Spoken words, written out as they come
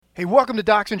Hey, welcome to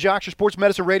Docs and Jocks, your sports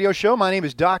medicine radio show. My name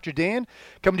is Dr. Dan,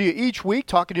 coming to you each week,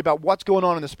 talking to you about what's going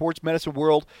on in the sports medicine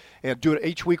world, and do it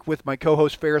each week with my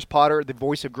co-host Ferris Potter, the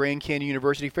voice of Grand Canyon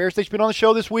University. Ferris, thanks for being on the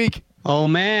show this week. Oh,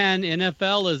 man,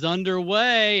 NFL is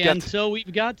underway, and so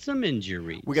we've got some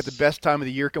injuries. We got the best time of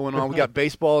the year going on. We got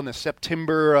baseball in the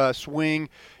September swing,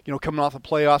 coming off the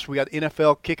playoffs. We got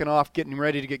NFL kicking off, getting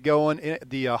ready to get going.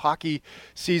 The hockey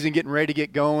season getting ready to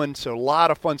get going. So a lot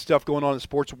of fun stuff going on in the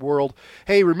sports world.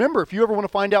 Hey, remember, if you ever want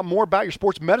to find out more about your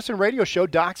sports medicine radio show,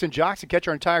 Docs and Jocks, and catch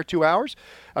our entire 2 hours,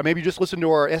 maybe just listen to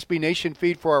our SB Nation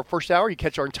feed for our first hour. You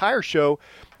catch our entire show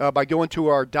by going to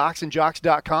our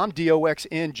docsandjocks.com,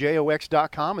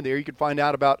 DOXNJOX.com, and there you can find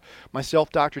out about myself,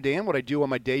 Dr. Dan, what I do on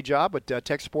my day job at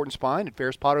Tech Sport and Spine, and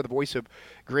Ferris Potter, the voice of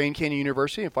Grand Canyon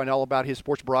University, and find all about his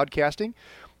sports broadcasting.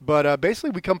 But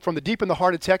basically, we come from the deep in the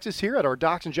heart of Texas here at our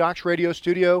Docs and Jocks radio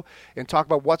studio and talk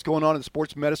about what's going on in the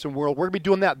sports medicine world. We're going to be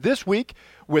doing that this week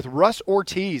with Russ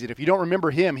Ortiz. And if you don't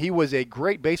remember him, he was a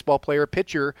great baseball player,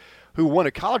 pitcher, who won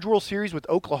a College World Series with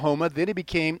Oklahoma. Then he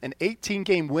became an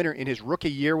 18-game winner in his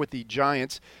rookie year with the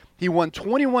Giants. He won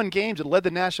 21 games and led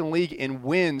the National League in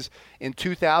wins in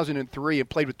 2003 and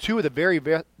played with two of the very,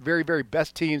 very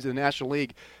best teams in the National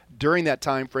League during that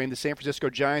time frame, the San Francisco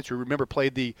Giants, who remember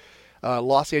played the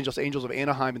Los Angeles Angels of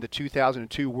Anaheim in the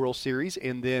 2002 World Series.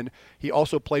 And then he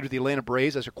also played with the Atlanta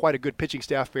Braves as quite a good pitching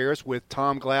staff, Ferris, with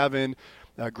Tom Glavine,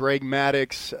 Greg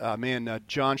Maddux,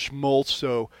 John Schmoltz.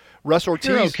 So Russ Ortiz.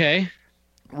 You're okay.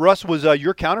 Russ was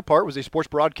your counterpart, was a sports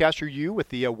broadcaster, with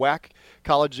the WAC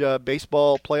college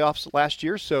baseball playoffs last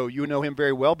year. So you know him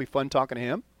very well. Be fun talking to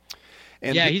him.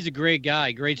 And he's a great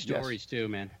guy. Great stories, too,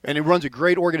 man. And he runs a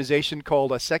great organization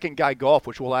called Second Guy Golf,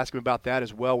 which we'll ask him about that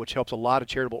as well, which helps a lot of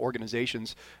charitable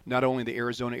organizations, not only in the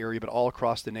Arizona area, but all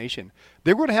across the nation.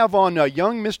 They're going to have on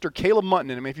young Mr. Caleb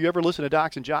Munton. And if you ever listen to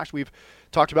Docs and Jocks, we've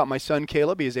talked about my son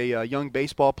Caleb. He is a young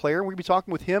baseball player. We're going to be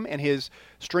talking with him and his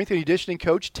strength and conditioning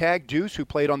coach, Tag Deuce, who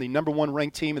played on the number one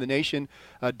ranked team in the nation,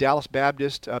 Dallas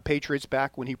Baptist Patriots,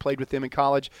 back when he played with them in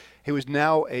college. He was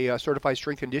now a certified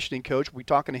strength and conditioning coach. We'll be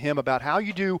talking to him about how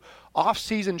you do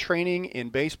off-season training in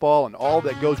baseball and all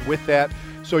that goes with that.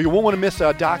 So you won't want to miss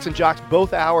Docs and Jocks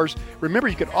both hours. Remember,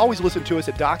 you can always listen to us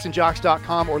at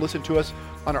docsandjocks.com or listen to us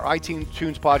on our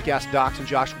iTunes podcast, Docs and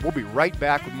Jocks. We'll be right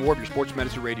back with more of your sports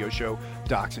medicine radio show,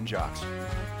 Docs and Jocks.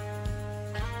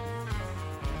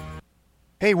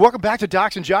 Hey, welcome back to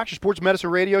Docs and Jocks, your sports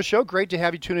medicine radio show. Great to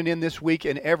have you tuning in this week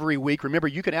and every week. Remember,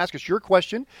 you can ask us your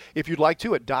question if you'd like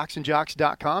to at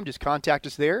docsandjocks.com. Just contact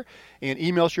us there and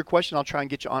email us your question. I'll try and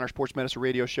get you on our sports medicine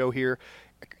radio show here.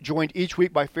 Joined each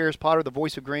week by Ferris Potter, the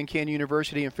voice of Grand Canyon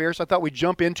University. And Ferris, I thought we'd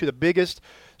jump into the biggest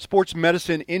sports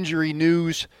medicine injury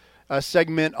news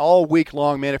segment all week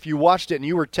long, man. If you watched it and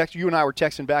you and I were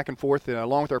texting back and forth,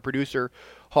 along with our producer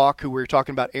Hawk, who we were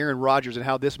talking about Aaron Rodgers and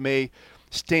how this may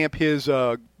stamp his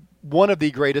one of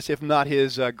the greatest, if not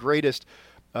his greatest,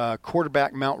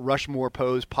 quarterback Mount Rushmore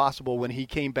pose possible when he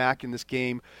came back in this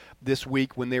game this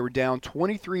week when they were down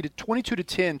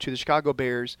 22-10 to the Chicago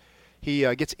Bears.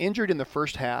 He gets injured in the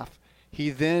first half. He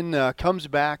then comes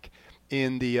back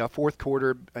in the fourth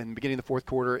quarter, in the beginning of the fourth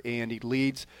quarter, and he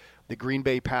leads the Green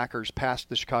Bay Packers past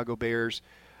the Chicago Bears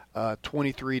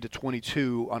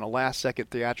 23-22 on a last-second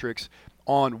theatrics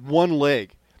on one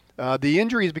leg. The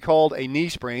injury is called a knee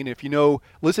sprain. If you know,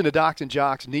 listen to Docs and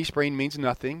Jocks, knee sprain means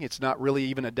nothing. It's not really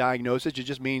even a diagnosis. It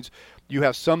just means you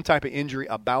have some type of injury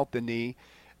about the knee.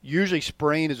 Usually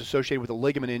sprain is associated with a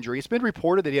ligament injury. It's been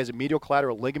reported that he has a medial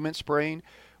collateral ligament sprain,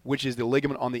 which is the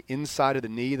ligament on the inside of the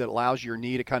knee that allows your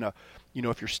knee to kind of,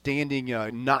 if you're standing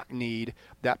knock-kneed,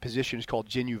 that position is called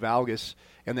genu valgus,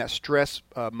 and that stress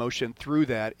motion through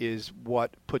that is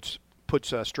what puts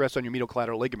stress on your medial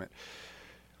collateral ligament.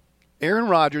 Aaron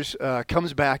Rodgers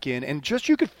comes back in, and just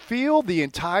you could feel the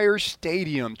entire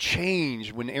stadium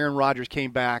change when Aaron Rodgers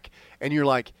came back, and you're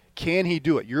like, can he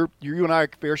do it? You and I,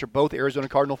 Ferris, are both Arizona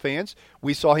Cardinal fans.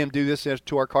 We saw him do this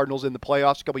to our Cardinals in the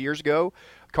playoffs a couple years ago.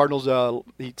 Cardinals,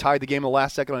 he tied the game in the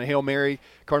last second on a Hail Mary.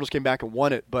 Cardinals came back and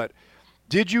won it. But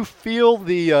did you feel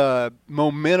the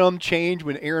momentum change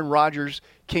when Aaron Rodgers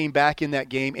came back in that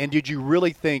game, and did you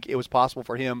really think it was possible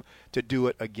for him to do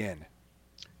it again?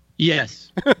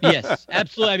 Yes,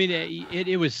 absolutely. I mean,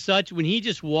 it was such, when he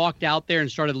just walked out there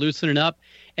and started loosening up,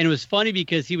 and it was funny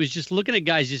because he was just looking at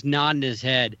guys just nodding his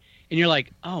head, and you're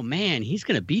like, oh man, he's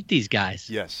going to beat these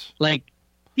guys. Yes. Like,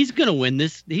 he's going to win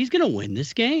this. He's going to win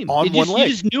this game. On one leg.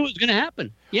 You just knew it was going to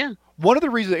happen. Yeah. One of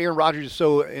the reasons that Aaron Rodgers is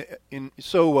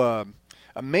so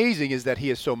amazing is that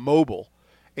he is so mobile.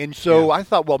 And so I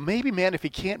thought, well, maybe, man, if he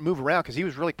can't move around, because he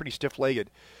was really pretty stiff-legged,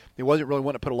 he wasn't really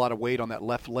wanting to put a lot of weight on that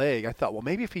left leg. I thought, well,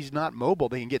 maybe if he's not mobile,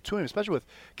 they can get to him, especially with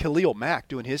Khalil Mack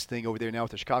doing his thing over there now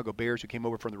with the Chicago Bears, who came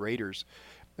over from the Raiders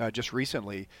just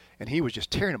recently, and he was just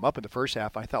tearing him up in the first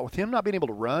half. I thought with him not being able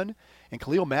to run and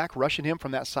Khalil Mack rushing him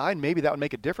from that side, maybe that would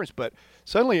make a difference. But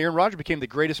suddenly Aaron Rodgers became the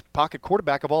greatest pocket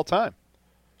quarterback of all time.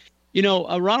 You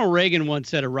know, Ronald Reagan once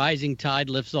said a rising tide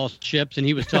lifts all ships, and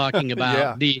he was talking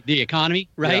about the economy,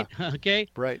 right? Yeah. Okay.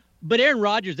 Right. But Aaron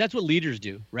Rodgers, that's what leaders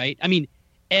do, right? I mean,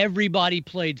 everybody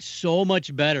played so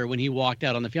much better when he walked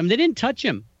out on the field. I mean, they didn't touch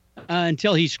him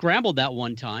until he scrambled that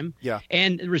one time. Yeah.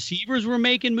 And receivers were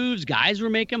making moves. Guys were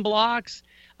making blocks.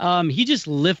 He just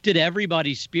lifted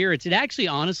everybody's spirits. It actually,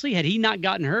 honestly, had he not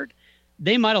gotten hurt,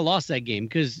 they might have lost that game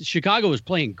because Chicago was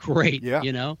playing great,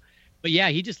 you know? But, yeah,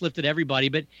 he just lifted everybody.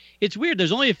 But it's weird.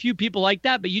 There's only a few people like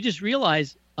that, but you just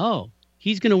realize, oh,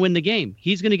 he's going to win the game.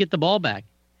 He's going to get the ball back.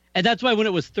 And that's why when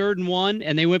it was 3rd and 1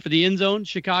 and they went for the end zone,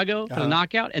 Chicago, for the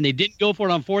knockout, and they didn't go for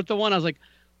it on 4th and 1, I was like,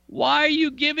 why are you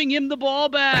giving him the ball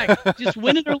back? Just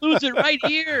win it or lose it right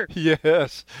here.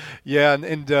 Yes. Yeah,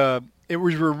 and it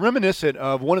was reminiscent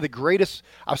of one of the greatest.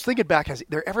 I was thinking back, has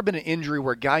there ever been an injury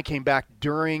where a guy came back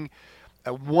during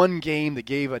one game that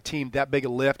gave a team that big a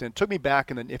lift? And it took me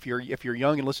back, and then if you're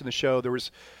young and listen to the show, there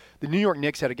was the New York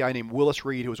Knicks had a guy named Willis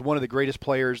Reed, who was one of the greatest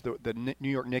players the New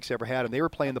York Knicks ever had, and they were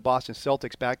playing the Boston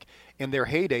Celtics back in their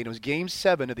heyday, and it was Game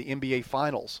 7 of the NBA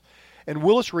Finals. And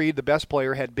Willis Reed, the best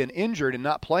player, had been injured and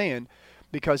not playing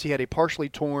because he had a partially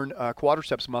torn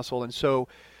quadriceps muscle, and so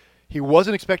he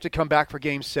wasn't expected to come back for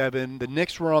Game 7. The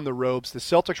Knicks were on the ropes. The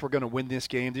Celtics were going to win this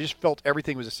game. They just felt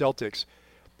everything was the Celtics.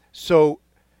 So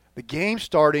the game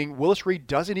starting, Willis Reed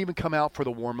doesn't even come out for the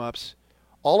warm-ups.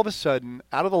 All of a sudden,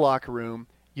 out of the locker room,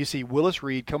 you see Willis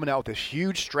Reed coming out with this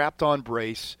huge strapped-on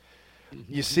brace.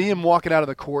 You see him walking out of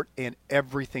the court, and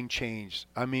everything changed.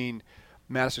 I mean,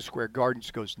 Madison Square Garden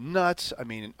just goes nuts. I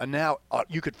mean, and now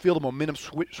you could feel the momentum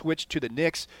switch to the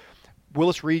Knicks.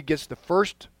 Willis Reed gets the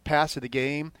first pass of the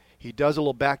game. He does a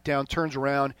little back down, turns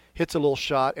around, hits a little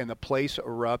shot, and the place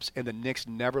erupts, and the Knicks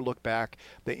never look back.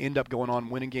 They end up going on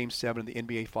winning Game 7 of the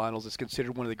NBA Finals. It's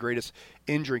considered one of the greatest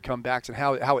injury comebacks, and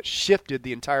how it shifted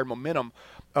the entire momentum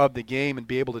of the game, and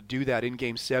be able to do that in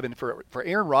Game 7. For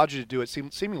Aaron Rodgers to do it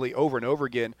seemingly over and over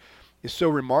again is so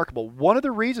remarkable. One of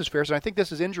the reasons, Ferris, and I think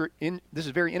this is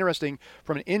very interesting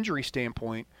from an injury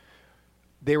standpoint,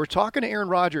 they were talking to Aaron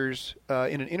Rodgers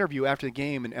in an interview after the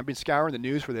game, and I've been scouring the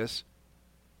news for this.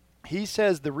 He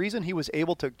says the reason he was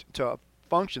able to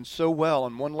function so well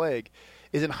on one leg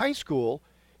is in high school,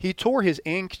 he tore his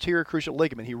anterior cruciate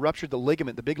ligament. He ruptured the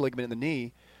ligament, the big ligament in the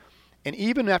knee, and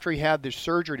even after he had the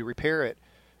surgery to repair it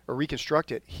or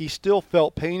reconstruct it, he still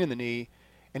felt pain in the knee.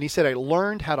 And he said, I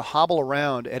learned how to hobble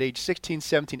around at age 16,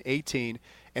 17, 18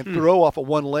 and throw off of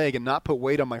one leg and not put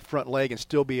weight on my front leg and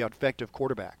still be an effective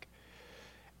quarterback.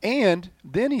 And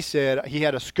then he said he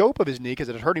had a scope of his knee because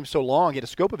it had hurt him so long. He had a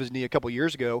scope of his knee a couple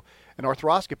years ago, an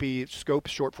arthroscopy. Scope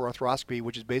is short for arthroscopy,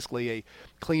 which is basically a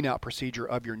clean-out procedure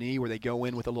of your knee where they go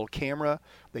in with a little camera.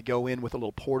 They go in with a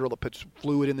little portal that puts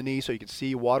fluid in the knee so you can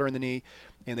see water in the knee.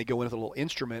 And they go in with a little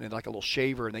instrument and like a little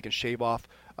shaver, and they can shave off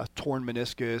a torn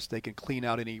meniscus. They can clean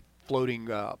out any floating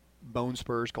bone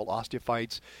spurs called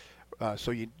osteophytes.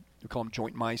 So we call them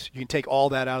joint mice. You can take all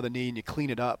that out of the knee and you clean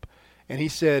it up. And he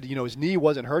said, his knee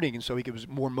wasn't hurting, and so he was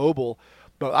more mobile.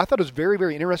 But I thought it was very,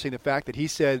 very interesting the fact that he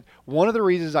said one of the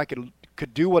reasons I could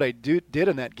do what I did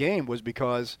in that game was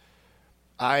because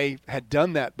I had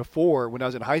done that before when I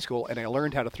was in high school, and I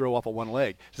learned how to throw off of one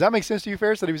leg. Does that make sense to you,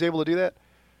 Ferris, that he was able to do that?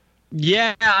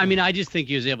 Yeah, I mean, I just think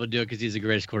he was able to do it because he's the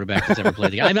greatest quarterback that's ever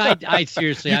played the game. I mean, I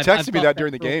seriously, you texted me that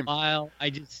during the game.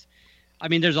 I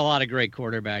mean, there's a lot of great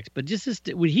quarterbacks, but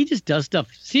when he just does stuff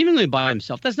seemingly by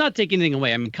himself, that's not taking anything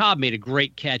away. I mean, Cobb made a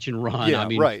great catch and run. Yeah, I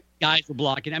mean, right. Guys were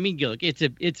blocking. I mean, look, it's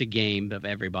a game of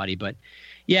everybody, but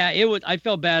yeah, it was. I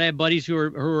felt bad. I had buddies who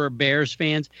are Bears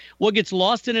fans. What gets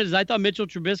lost in it is I thought Mitchell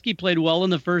Trubisky played well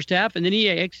in the first half, and then he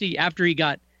actually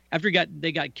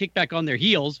they got kicked back on their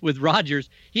heels with Rodgers.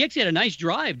 He actually had a nice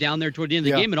drive down there toward the end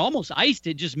of the game and almost iced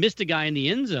it, just missed a guy in the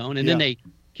end zone, and then they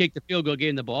kicked the field goal, gave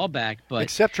him the ball back. But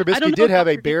except Trubisky did have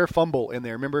a bear fumble in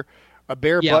there. Remember? A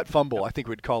bear butt fumble, I think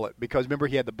we'd call it. Because remember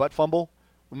he had the butt fumble?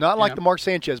 Not like the Mark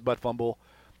Sanchez butt fumble,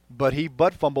 but he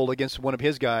butt fumbled against one of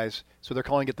his guys, so they're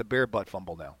calling it the bear butt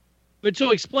fumble now. But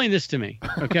so explain this to me,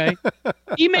 okay?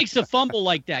 He makes a fumble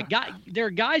like that. There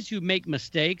are guys who make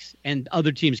mistakes, and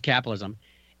other teams capitalize them.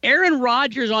 Aaron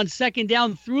Rodgers on second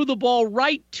down threw the ball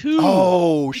right to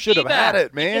Oh, should have had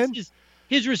it, man.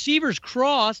 His receivers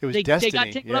crossed. They got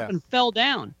taken up and fell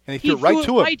down. And he threw it right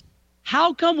to him.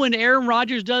 How come when Aaron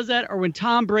Rodgers does that, or when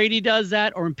Tom Brady does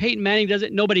that, or when Peyton Manning does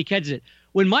it, nobody catches it?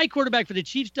 When my quarterback for the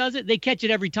Chiefs does it, they catch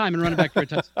it every time and run it back for a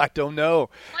touchdown. I don't know.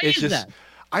 Why is that?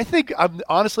 I think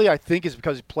honestly, I think it's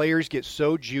because players get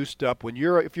so juiced up when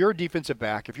if you're a defensive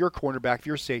back, if you're a cornerback, if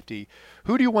you're a safety,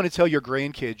 who do you want to tell your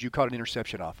grandkids you caught an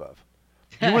interception off of?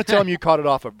 You want to tell them you caught it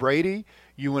off of Brady.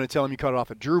 You want to tell them you caught it off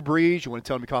of Drew Brees. You want to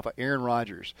tell them you caught it off of Aaron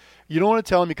Rodgers. You don't want to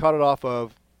tell them you caught it off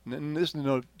of, and this is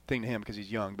no thing to him because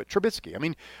he's young, but Trubisky. I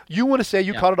mean, you want to say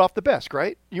you caught it off the best,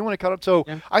 right? You want to cut it. So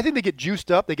I think they get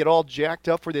juiced up. They get all jacked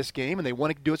up for this game, and they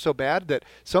want to do it so bad that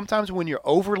sometimes when you're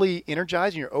overly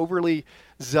energized and you're overly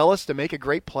zealous to make a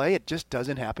great play, it just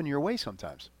doesn't happen your way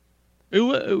sometimes.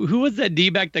 Who was that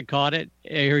D-back that caught it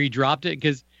or he dropped it?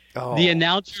 Because the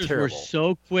announcers were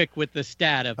so quick with the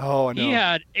stat of he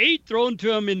had 8 thrown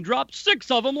to him and dropped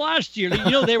 6 of them last year. You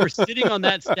know, they were sitting on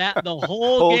that stat the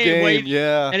whole game waiting.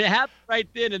 And it happened right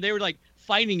then, and they were like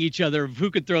fighting each other of who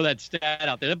could throw that stat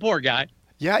out there. The poor guy.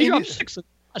 Yeah, he dropped 6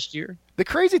 last year. The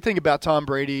crazy thing about Tom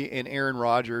Brady and Aaron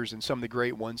Rodgers and some of the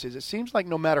great ones is it seems like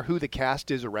no matter who the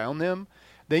cast is around them,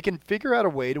 they can figure out a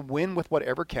way to win with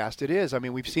whatever cast it is. I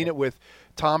mean, we've seen it with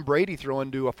Tom Brady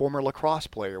throwing to a former lacrosse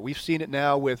player. We've seen it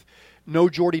now with no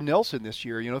Jordy Nelson this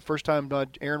year. You know, the first time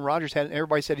Aaron Rodgers had it,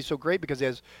 everybody said he's so great because he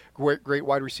has great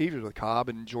wide receivers with Cobb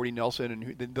and Jordy Nelson,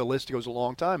 and the list goes a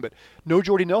long time. But no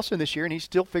Jordy Nelson this year, and he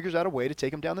still figures out a way to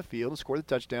take him down the field and score the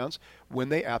touchdowns when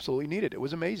they absolutely need it. It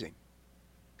was amazing.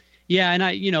 Yeah,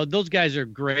 and those guys are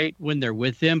great when they're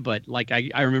with him, but like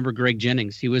I remember Greg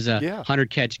Jennings. He was a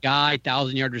 100-catch guy,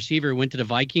 1,000-yard receiver, went to the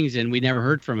Vikings, and we never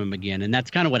heard from him again. And that's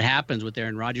kind of what happens with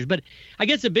Aaron Rodgers. But I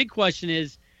guess the big question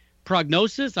is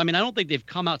prognosis. I mean, I don't think they've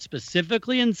come out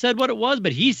specifically and said what it was,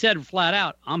 but he said flat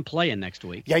out, I'm playing next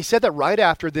week. Yeah, he said that right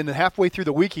after. Then halfway through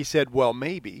the week, he said, well,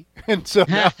 maybe. And so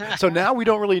now we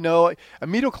don't really know. A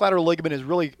medial collateral ligament is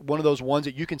really one of those ones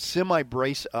that you can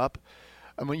semi-brace up.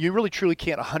 I mean, you really truly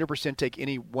can't 100% take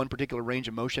any one particular range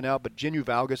of motion out, but genu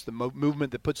valgus, the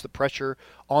movement that puts the pressure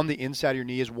on the inside of your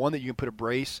knee, is one that you can put a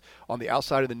brace on the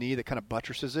outside of the knee that kind of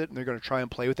buttresses it, and they're going to try and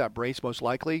play with that brace most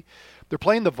likely. They're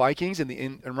playing the Vikings,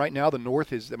 and right now the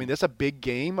North is – I mean, that's a big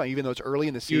game, even though it's early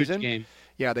in the season. Huge game.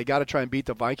 Yeah, they got to try and beat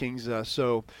the Vikings.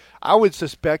 So I would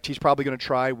suspect he's probably going to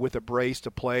try with a brace to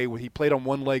play. He played on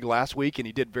one leg last week, and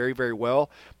he did very, very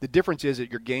well. The difference is that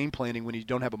your game planning when you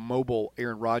don't have a mobile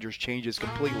Aaron Rodgers changes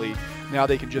completely. Now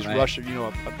they can just rush, they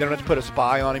don't have to put a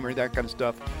spy on him or that kind of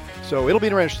stuff. So it'll be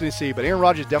interesting to see. But Aaron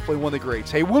Rodgers is definitely one of the greats.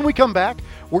 Hey, when we come back,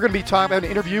 we're going to be talking about an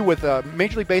interview with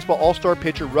Major League Baseball All-Star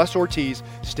pitcher Russ Ortiz.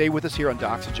 Stay with us here on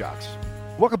Docs and Jocks.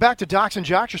 Welcome back to Docs and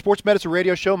Jocks, your sports medicine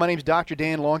radio show. My name is Dr.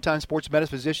 Dan, longtime sports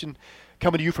medicine physician,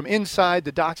 coming to you from inside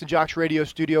the Docs and Jocks radio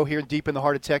studio here deep in the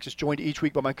heart of Texas, joined each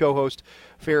week by my co-host,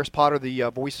 Ferris Potter, the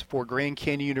voice for Grand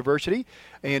Canyon University.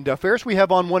 And Ferris, we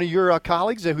have on one of your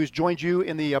colleagues who's joined you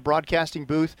in the broadcasting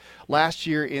booth last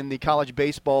year in the college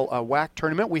baseball WAC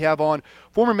tournament. We have on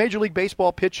former Major League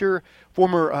Baseball pitcher,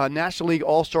 former National League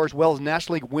All-Star, as well as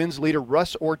National League wins leader,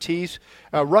 Russ Ortiz.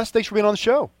 Russ, thanks for being on the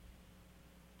show.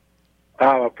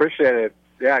 Appreciate it.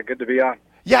 Yeah, good to be on.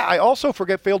 Yeah, I also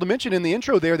failed to mention in the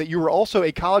intro there that you were also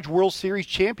a College World Series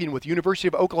champion with University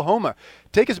of Oklahoma.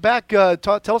 Take us back. Tell us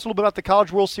a little bit about the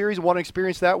College World Series and what an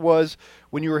experience that was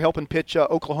when you were helping pitch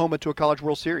Oklahoma to a College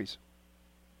World Series.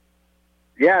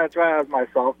 Yeah, that's right. That was my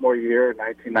sophomore year in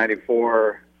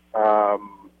 1994.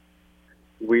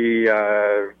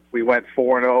 We went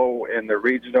 4-0 in the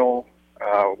regional,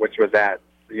 which was at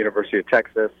the University of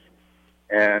Texas,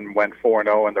 and went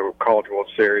 4-0 in the College World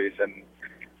Series. And,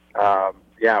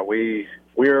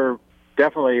 we're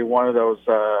definitely one of those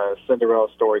Cinderella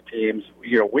story teams.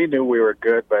 We knew we were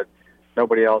good, but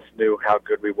nobody else knew how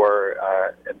good we were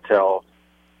until,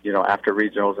 after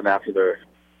regionals and after the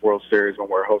World Series when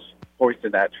we're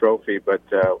hoisting that trophy. But,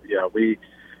 we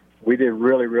did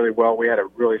really, really well. We had a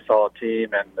really solid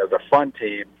team, and it was a fun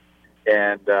team.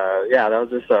 And, that was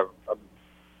just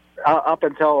up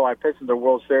until I pitched in the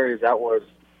World Series, that was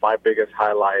my biggest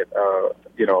highlight,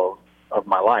 of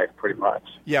my life, pretty much.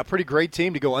 Yeah, pretty great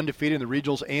team to go undefeated in the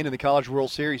regionals and in the College World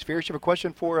Series. Ferris, you have a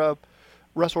question for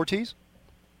Russ Ortiz?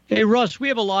 Hey, Russ, we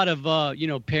have a lot of,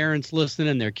 parents listening,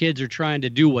 and their kids are trying to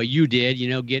do what you did,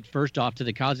 get first off to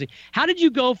the college. How did you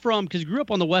go because you grew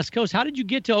up on the West Coast, how did you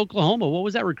get to Oklahoma? What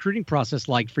was that recruiting process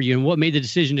like for you, and what made the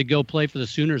decision to go play for the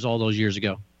Sooners all those years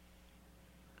ago?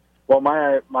 Well,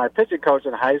 my pitching coach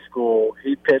in high school,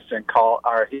 he pitched he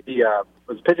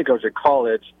was a pitching coach in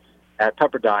college at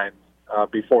Pepperdine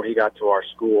before he got to our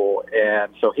school,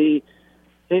 and so he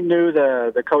knew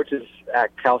the coaches at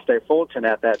Cal State Fullerton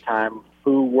at that time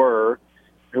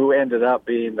who ended up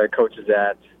being the coaches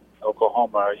at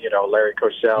Oklahoma. Larry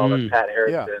Koshel and Pat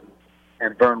Harrison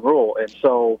and Vern Rule, and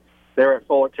so they were at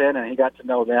Fullerton, and he got to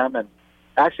know them, and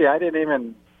Actually, I didn't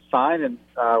even sign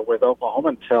with Oklahoma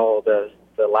until the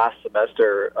last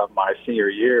semester of my senior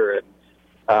year, and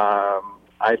I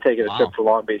had taken a trip to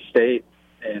Long Beach State,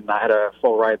 and I had a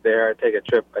full ride there. I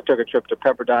took a trip to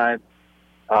Pepperdine,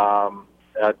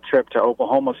 a trip to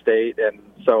Oklahoma State, and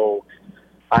so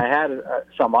I had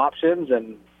some options.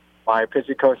 And my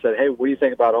pitching coach said, "Hey, what do you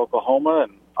think about Oklahoma?"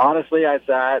 And honestly, I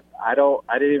said, I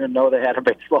didn't even know they had a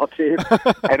baseball team.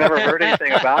 I never heard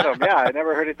anything about them. Yeah, I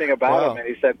never heard anything about them.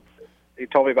 And he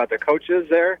told me about the coaches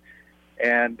there,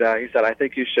 and he said, "I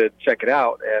think you should check it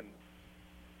out." And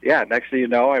yeah, next thing you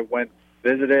know, I went,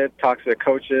 visited, talked to the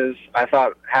coaches. I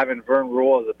thought having Vern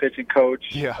Rule as a pitching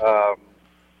coach,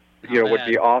 would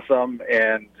be awesome.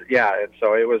 And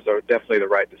so it was definitely the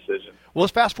right decision. Well,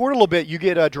 let's fast forward a little bit. You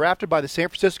get drafted by the San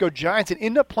Francisco Giants and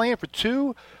end up playing for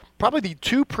probably the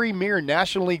two premier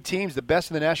National League teams, the best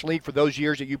in the National League for those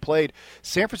years that you played.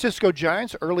 San Francisco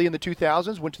Giants early in the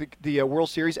 2000s went to the World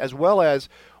Series, as well as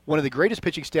one of the greatest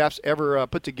pitching staffs ever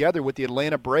put together with the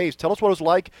Atlanta Braves. Tell us what it was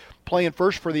like playing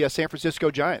first for the San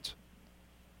Francisco Giants.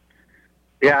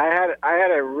 Yeah, I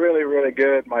had a really, really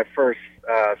good my first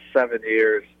 7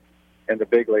 years in the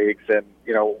big leagues, and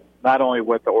not only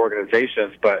with the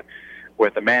organizations but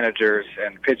with the managers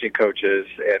and pitching coaches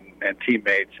and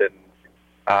teammates. And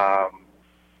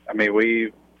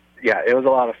it was a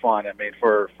lot of fun. I mean,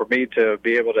 for me to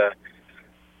be able to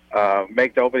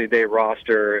make the opening day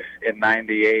roster in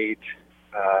 '98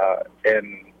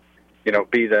 and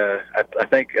be I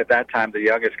think at that time the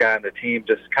youngest guy on the team,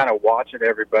 just kind of watching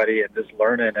everybody and just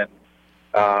learning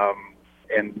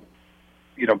and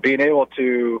being able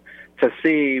to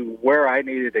see where I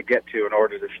needed to get to in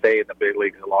order to stay in the big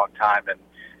leagues a long time.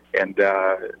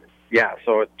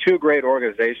 So two great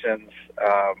organizations.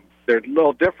 They're a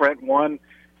little different. One,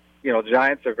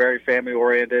 Giants are very family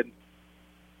oriented.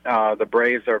 The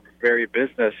Braves are very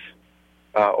business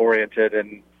oriented,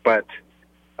 but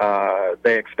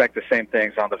they expect the same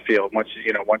things on the field. Once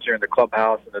you're in the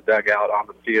clubhouse and the dugout, on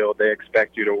the field, they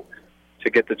expect you to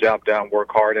get the job done,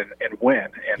 work hard, and win.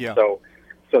 And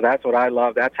so that's what I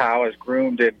love. That's how I was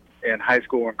groomed in high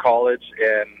school and college,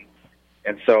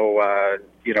 and so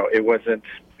it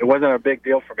wasn't a big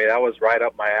deal for me. That was right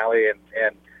up my alley,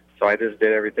 and so I just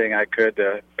did everything I could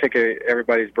to pick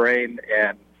everybody's brain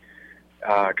and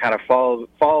kind of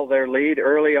follow their lead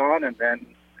early on, and then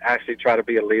actually try to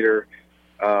be a leader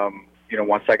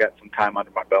once I got some time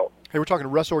under my belt. Hey, we're talking to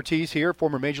Russ Ortiz here,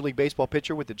 former Major League Baseball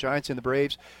pitcher with the Giants and the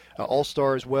Braves,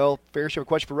 All-Star as well. Ferris, you have a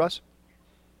question for Russ?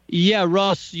 Yeah,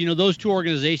 Russ, those two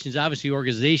organizations, obviously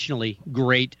organizationally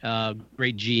great,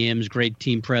 great GMs, great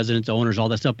team presidents, owners, all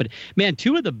that stuff. But, man,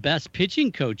 two of the best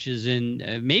pitching coaches in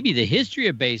maybe the history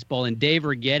of baseball, and Dave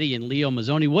Righetti and Leo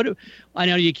Mazzoni. I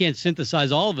know you can't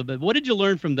synthesize all of it, but what did you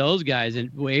learn from those guys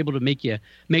and were able to make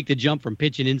the jump from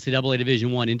pitching NCAA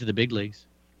Division I into the big leagues?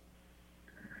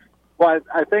 Well,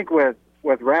 I think with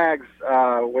Rags,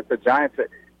 with the Giants, I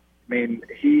mean,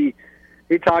 he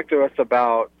talked to us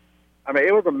about,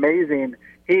 it was amazing.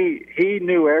 He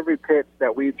knew every pitch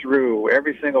that we threw,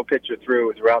 every single pitcher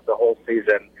threw throughout the whole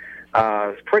season. It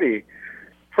was pretty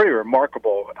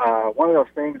remarkable. One of those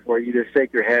things where you just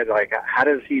shake your head, like, how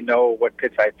does he know what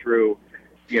pitch I threw,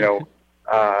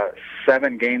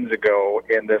 7 games ago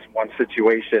in this one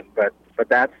situation? But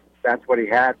that's what he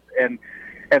had. And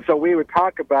so we would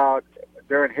talk about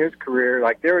during his career,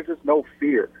 like, there was just no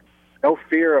fear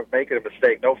of making a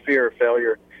mistake, no fear of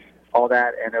failure, all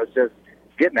that. And it was just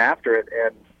getting after it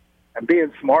and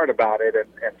being smart about it.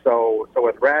 And so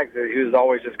with Rags, he was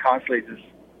always just constantly just,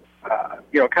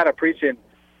 kind of preaching,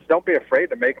 don't be afraid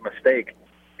to make a mistake.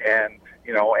 And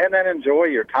then enjoy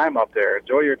your time up there,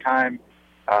 enjoy your time,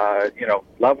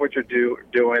 love what you're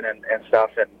doing and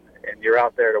stuff. And you're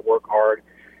out there to work hard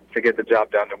to get the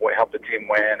job done, to help the team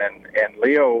win. And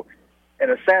Leo, in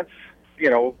a sense,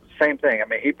 same thing. I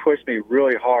mean, he pushed me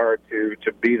really hard to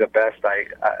be the best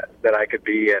that I could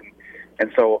be.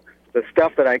 And so the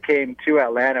stuff that I came to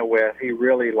Atlanta with, he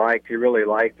really liked. He really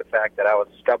liked the fact that I was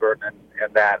stubborn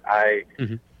and that I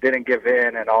didn't give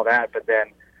in and all that. But then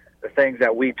the things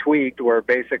that we tweaked were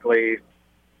basically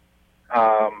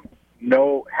have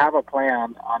a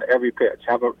plan on every pitch.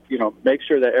 Make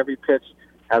sure that every pitch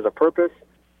has a purpose.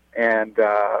 And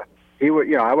he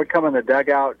would, I would come in the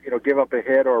dugout, give up a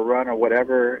hit or a run or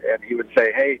whatever, and he would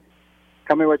say, "Hey,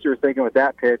 tell me what you were thinking with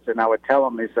that pitch." And I would tell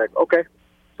him, and he's like, "Okay."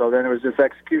 So then it was just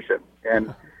execution.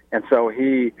 And so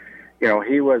he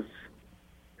was,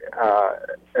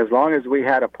 as long as we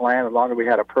had a plan, as long as we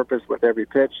had a purpose with every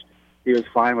pitch, he was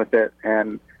fine with it.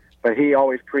 But he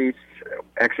always preached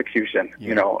execution,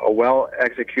 a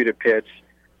well-executed pitch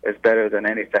is better than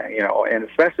anything, and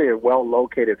especially a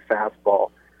well-located fastball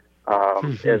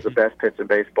is the best pitch in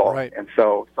baseball. Right. And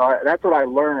so that's what I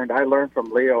learned. I learned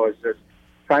from Leo is just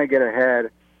trying to get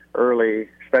ahead early,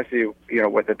 especially,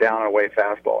 with a down and away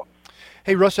fastball.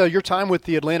 Hey, Russ, your time with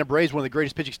the Atlanta Braves, one of the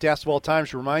greatest pitching staffs of all time,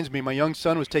 reminds me, my young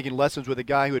son was taking lessons with a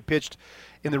guy who had pitched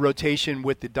in the rotation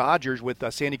with the Dodgers with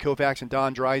Sandy Koufax and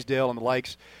Don Drysdale and the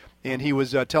likes. And he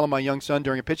was telling my young son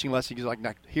during a pitching lesson, he's like,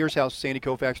 now, here's how Sandy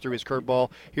Koufax threw his curveball.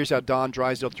 Here's how Don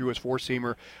Drysdale threw his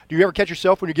four-seamer. Do you ever catch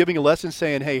yourself when you're giving a lesson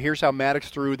saying, hey, here's how Maddox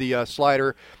threw the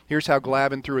slider. Here's how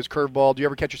Glavine threw his curveball. Do you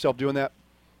ever catch yourself doing that?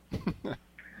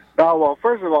 Oh, well,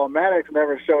 first of all, Maddox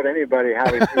never showed anybody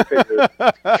how he threw pitches.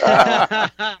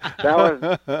 That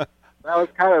was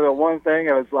kind of the one thing.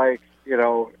 It was like,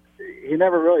 he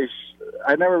never really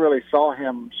I never really saw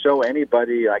him show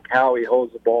anybody like how he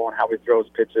holds the ball and how he throws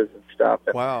pitches and stuff.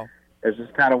 And wow. It's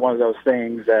just kind of one of those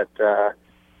things that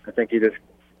I think he just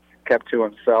kept to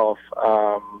himself.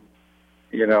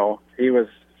 He was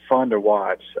fun to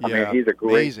watch. I mean, he's a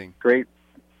great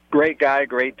guy,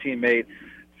 great teammate,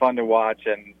 fun to watch,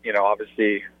 and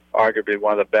obviously, arguably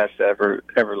one of the best ever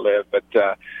lived.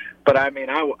 But I mean,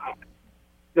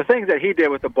 the things that he did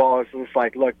with the ball is just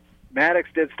like, look, Maddox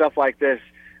did stuff like this,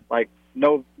 like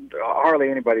hardly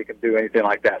anybody can do anything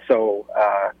like that. So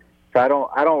I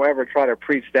don't ever try to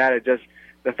preach that. It just,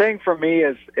 the thing for me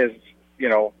is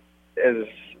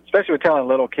especially with telling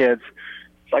little kids,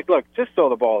 it's like, look, just throw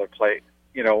the ball at the plate.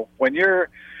 When you're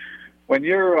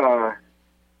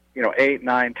 8,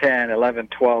 9, 10, 11,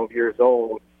 12 years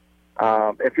old,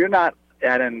 if you're not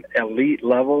at an elite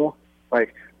level,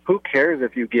 like, who cares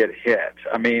if you get hit?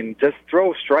 I mean, just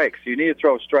throw strikes. You need to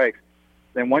throw strikes.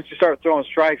 Then once you start throwing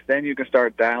strikes, then you can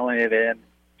start dialing it in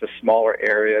to smaller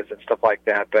areas and stuff like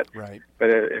that. But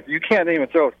if you can't even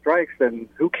throw strikes, then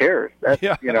who cares? That's,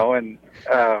 I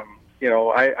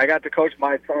got to coach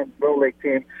my son's little league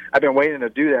team. I've been waiting to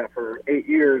do that for 8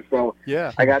 years, so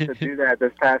I got to do that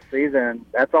this past season.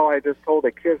 That's all I just told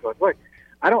the kids was, look,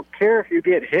 I don't care if you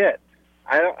get hit.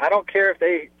 I don't care if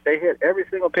they hit every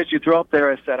single pitch you throw up there.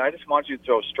 I said, I just want you to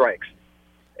throw strikes.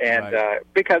 And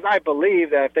because I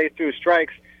believe that if they threw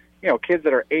strikes, kids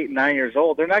that are 8 and 9 years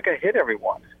old, they're not going to hit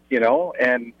everyone,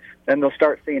 and then they'll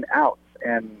start seeing outs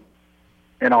and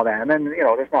all that. And then,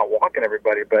 they're not walking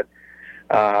everybody, but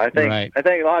I think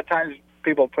a lot of times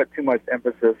people put too much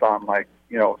emphasis on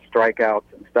strikeouts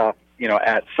and stuff,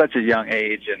 at such a young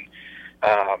age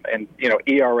and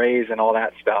ERAs and all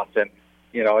that stuff. And,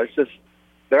 it's just,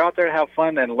 they're out there to have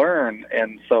fun and learn.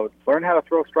 And so learn how to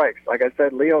throw strikes. Like I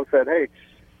said, Leo said, hey,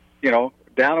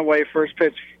 down away first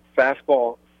pitch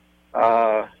fastball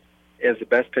is the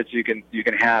best pitch you can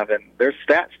have. And there's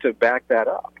stats to back that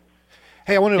up.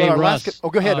 Hey, I want to Russ,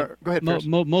 go ahead. Go ahead first.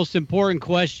 Most important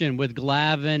question with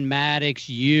Glavine, Maddox,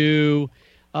 you,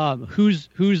 who's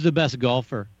the best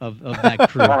golfer of that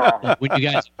crew? When you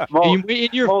guys in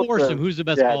your foursome, who's the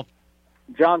best golfer?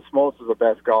 John Smoltz is the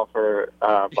best golfer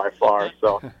by far.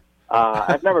 So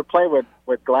I've never played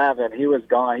with Glavine. He was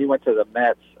gone. He went to the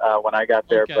Mets when I got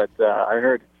there. Okay. But I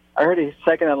heard he's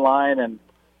second in line, and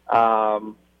I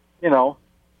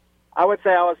would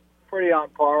say I was pretty on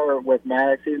par with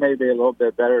Maddox. He may be a little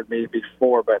bit better than me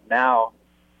before, but now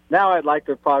I'd like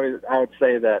to I would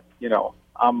say that,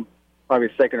 I'm probably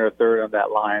second or third on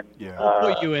that line. Yeah.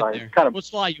 We'll put you in there. We'll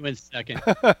slide you in second.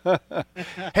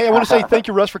 Hey, I want to say thank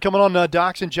you, Russ, for coming on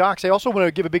Docs and Jocks. I also want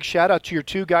to give a big shout-out to your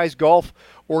Two Guys Golf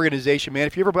organization, man.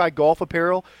 If you ever buy golf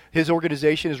apparel, his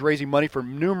organization is raising money for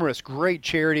numerous great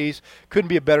charities. Couldn't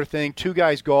be a better thing. Two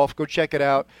Guys Golf. Go check it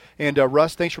out. And,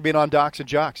 Russ, thanks for being on Docs and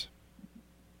Jocks.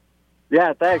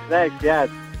 Yeah, thanks. Yeah.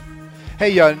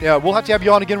 Hey, we'll have to have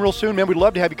you on again real soon, man. We'd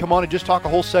love to have you come on and just talk a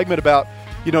whole segment about,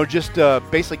 just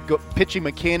basically pitching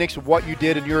mechanics of what you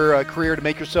did in your career to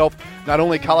make yourself not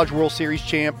only a College World Series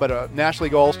champ, but a National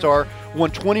League All-Star.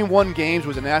 Won 21 games,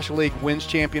 was a National League wins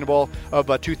champion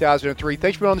of 2003.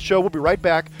 Thanks for being on the show. We'll be right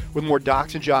back with more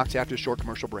Docs and Jocks after a short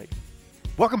commercial break.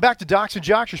 Welcome back to Docs and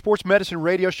Jocks, your sports medicine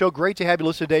radio show. Great to have you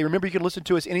listen today. Remember, you can listen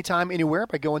to us anytime, anywhere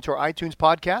by going to our iTunes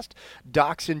podcast,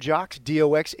 Docs and Jocks,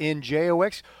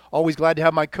 DOXNJOX. Always glad to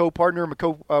have my co-partner, my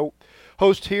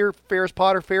co-host here, Ferris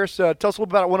Potter. Ferris, tell us a little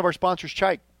bit about one of our sponsors,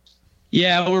 Chike.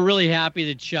 Yeah, we're really happy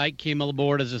that Chike came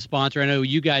aboard as a sponsor. I know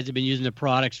you guys have been using the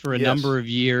products for a number of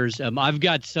years. I've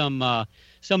got some of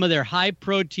their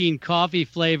high-protein coffee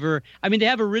flavor. I mean, they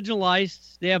have original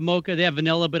ice, they have mocha, they have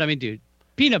vanilla, but, dude,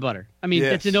 peanut butter.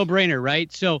 It's a no-brainer,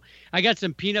 right? So I got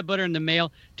some peanut butter in the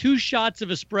mail, 2 shots of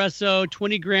espresso,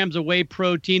 20 grams of whey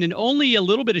protein, and only a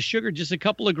little bit of sugar, just a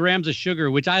couple of grams of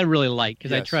sugar, which I really like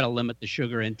because I try to limit the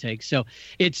sugar intake. So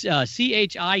it's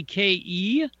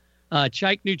CHIKE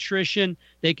Chike Nutrition.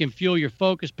 They can fuel your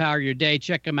focus, power your day.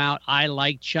 Check them out.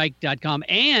 ILikeChike.com.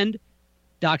 And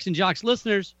Docs and Jocks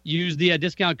listeners, use the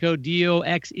discount code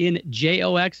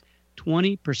DOXNJOX,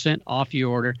 20% off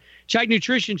your order. Chike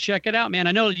Nutrition, check it out, man.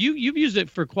 I know you've used it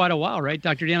for quite a while, right,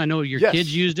 Dr. Dan? I know your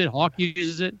kids used it. Hawk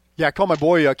uses it. Yeah, I call my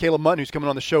boy Caleb Munton, who's coming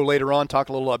on the show later on, talk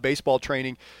a little baseball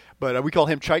training. But we call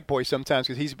him Chike Boy sometimes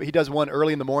because he does one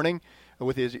early in the morning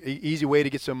with his easy way to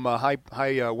get some high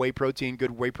whey protein,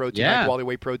 good whey protein, high quality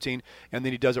whey protein, and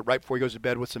then he does it right before he goes to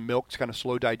bed with some milk. It's kind of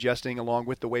slow digesting along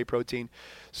with the whey protein.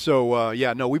 So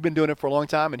we've been doing it for a long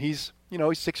time, and he's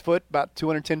 6 foot, about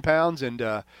 210 pounds,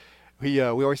 and we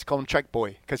always call him Chike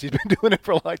Boy because he's been doing it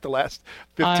for like the last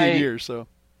 15 years. So.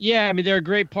 Yeah, I mean, they're a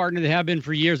great partner. They have been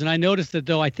for years. And I noticed that,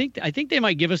 though, I think they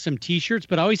might give us some T-shirts,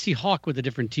 but I always see Hawk with a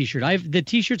different T-shirt. The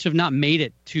T-shirts have not made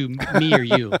it to me or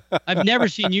you. I've never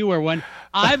seen you wear one.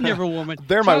 I've never worn one.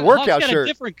 They're my workout shirt. Hawk's got a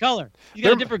different color. He's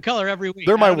got a different color every week.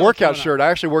 They're my workout shirt. I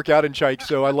actually work out in Chike,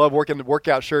 so I love working the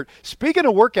workout shirt. Speaking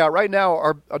of workout, right now,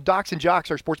 our Docs and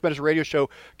Jocks, our sports medicine radio show,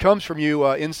 comes from you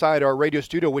inside our radio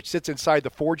studio, which sits inside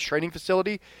the Forge training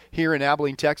facility here in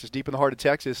Abilene, Texas, deep in the heart of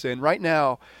Texas. And right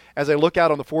now, as I look out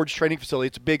on the Forge training facility,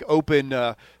 it's a big open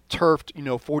turfed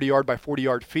 40-yard by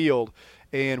 40-yard field,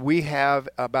 and we have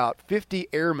about 50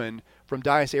 airmen from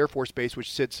Dyess Air Force Base,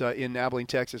 which sits in Abilene,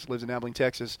 Texas, lives in Abilene,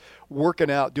 Texas, working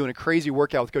out, doing a crazy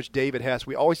workout with Coach David Hess.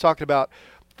 We always talk about,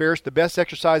 Ferris, the best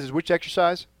exercise is which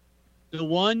exercise? The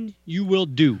one you will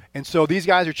do. And so these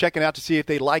guys are checking out to see if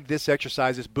they like this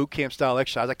exercise, this boot camp style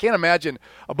exercise. I can't imagine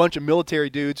a bunch of military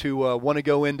dudes who want to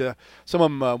go into, some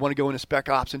of them want to go into spec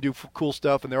ops and do cool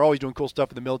stuff, and they're always doing cool stuff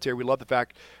in the military. We love the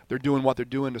fact they're doing what they're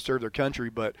doing to serve their country,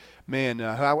 but man,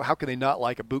 how can they not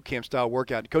like a boot camp style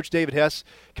workout? Coach David Hess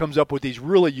comes up with these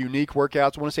really unique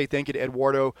workouts. I want to say thank you to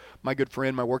Eduardo, my good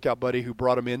friend, my workout buddy, who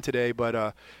brought him in today,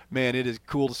 but man, it is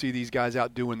cool to see these guys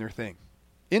out doing their thing.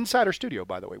 Inside our studio,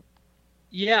 by the way.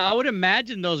 Yeah, I would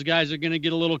imagine those guys are going to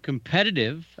get a little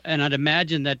competitive, and I'd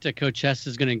imagine that Coach Hess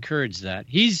is going to encourage that.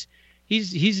 He's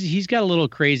got a little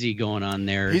crazy going on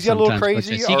there. He's got a little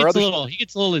crazy. He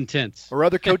gets a little intense. Our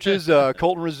other coaches,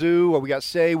 Colton Razoo, we got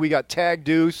Say, we got Tag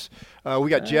Deuce, we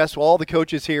got Jess. All the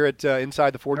coaches here at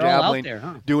inside the Forge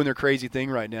Abilene doing their crazy thing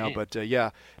right now. Man. But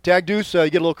Tag Deuce, you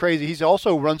get a little crazy. He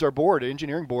also runs our board,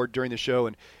 engineering board, during the show,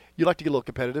 and you like to get a little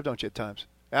competitive, don't you, at times?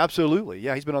 Absolutely.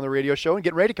 Yeah, he's been on the radio show and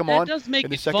getting ready to come on. That does make in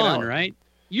the it second fun, hour. Right?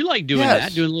 You like doing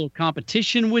that, doing a little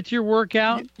competition with your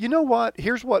workout. You know what?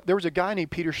 There was a guy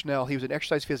named Peter Schnell. He was an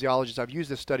exercise physiologist. I've used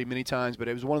this study many times, but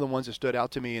it was one of the ones that stood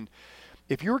out to me. And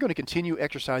if you're going to continue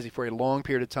exercising for a long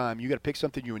period of time, you got to pick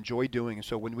something you enjoy doing. And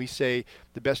so when we say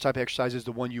the best type of exercise is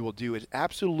the one you will do, is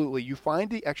absolutely you find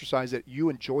the exercise that you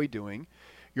enjoy doing.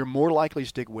 You're more likely to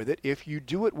stick with it. If you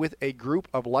do it with a group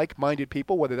of like-minded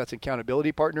people, whether that's an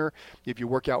accountability partner, if you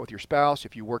work out with your spouse,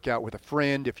 if you work out with a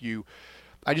friend,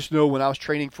 I just know when I was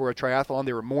training for a triathlon,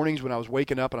 there were mornings when I was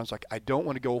waking up and I was like, I don't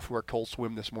want to go for a cold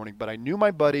swim this morning. But I knew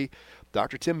my buddy,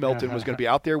 Dr. Tim Melton, was going to be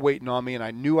out there waiting on me, and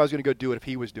I knew I was going to go do it if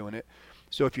he was doing it.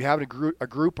 So if you have a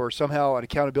group or somehow an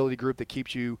accountability group that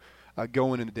keeps you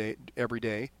going in the day, every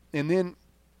day, and then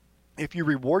if you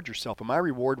reward yourself, and my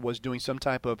reward was doing some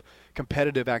type of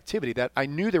competitive activity that I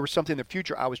knew there was something in the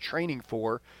future I was training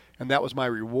for, and that was my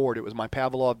reward. It was my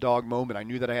Pavlov dog moment. I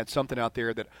knew that I had something out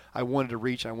there that I wanted to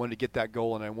reach, and I wanted to get that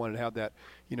goal, and I wanted to have that,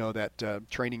 that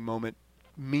training moment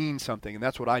mean something, and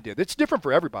that's what I did. It's different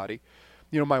for everybody.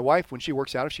 My wife, when she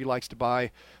works out, if she likes to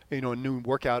buy, a new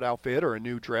workout outfit or a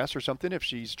new dress or something, if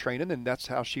she's training, then that's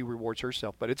how she rewards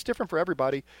herself. But it's different for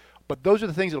everybody. But those are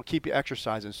the things that will keep you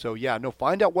exercising. So,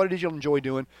 find out what it is you'll enjoy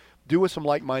doing. Do with some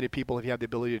like-minded people if you have the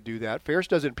ability to do that. Ferris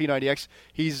does it in P90X.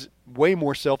 He's way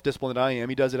more self-disciplined than I am.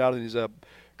 He does it out in his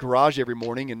garage every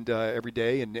morning and every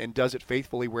day and does it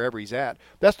faithfully wherever he's at.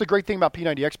 That's the great thing about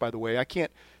P90X, by the way. I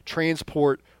can't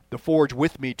transport the Forge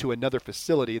with me to another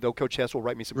facility, though Coach Hess will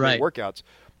write me some great workouts.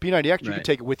 P90X, you can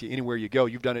take it with you anywhere you go.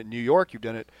 You've done it in New York. You've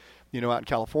done it, out in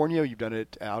California. You've done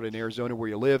it out in Arizona where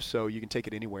you live, so you can take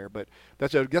it anywhere. But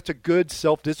that's a good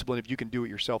self-discipline if you can do it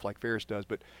yourself like Ferris does.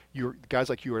 But guys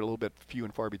like you are a little bit few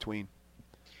and far between.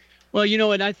 Well,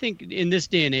 and I think in this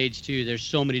day and age, too, there's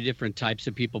so many different types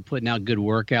of people putting out good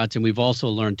workouts. And we've also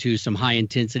learned, too, some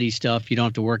high-intensity stuff. You don't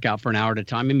have to work out for an hour at a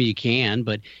time. I mean, you can,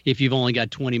 but if you've only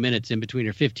got 20 minutes in between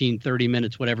or 15, 30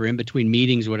 minutes, whatever, in between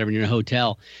meetings or whatever, and you're in a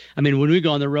hotel. I mean, when we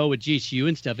go on the road with GCU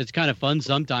and stuff, it's kind of fun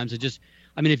sometimes.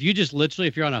 If you just literally,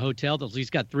 if you're on a hotel that's at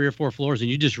least got 3 or 4 floors and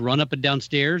you just run up and down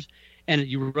stairs, and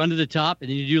you run to the top, and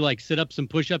then you do like sit-ups and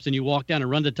push-ups, and you walk down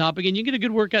and run to the top again. You get a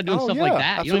good workout doing stuff like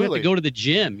that. Absolutely. You don't even have to go to the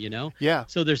gym, you know? Yeah.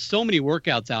 So there's so many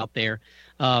workouts out there,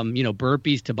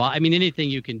 burpees anything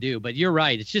you can do. But you're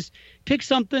right. It's just pick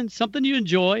something you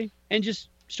enjoy, and just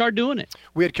start doing it.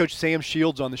 We had Coach Sam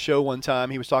Shields on the show one time.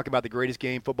 He was talking about the greatest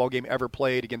football game ever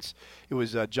played against, it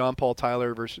was John Paul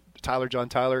Tyler versus John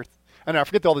Tyler. And I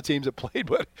forget all the teams that played,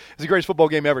 but it's the greatest football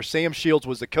game ever. Sam Shields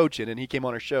was the coach in it, and he came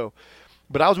on our show.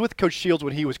 But I was with Coach Shields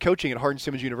when he was coaching at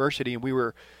Hardin-Simmons University, and we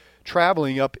were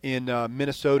traveling up in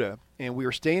Minnesota, and we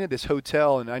were staying at this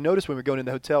hotel. And I noticed when we were going in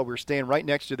the hotel, we were staying right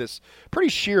next to this pretty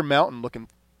sheer mountain-looking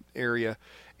area.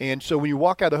 And so when you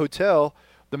walk out of the hotel,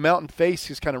 the mountain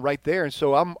face is kind of right there. And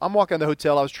so I'm walking out of the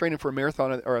hotel. I was training for a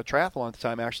marathon or a triathlon at the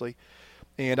time, actually,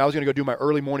 and I was going to go do my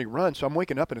early morning run. So I'm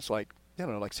waking up, and it's like, I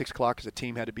don't know, like 6 o'clock because the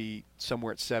team had to be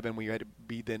somewhere at 7. We had to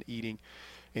be then eating.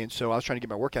 And so I was trying to get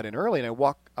my workout in early,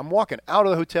 and I'm walking out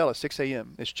of the hotel at 6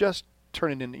 a.m. It's just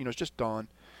turning in, it's just dawn.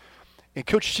 And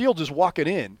Coach Shields is walking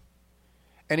in,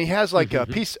 and he has like a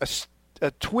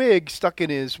twig stuck in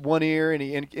his one ear, and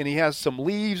he has some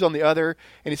leaves on the other,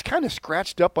 and he's kind of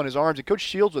scratched up on his arms. And Coach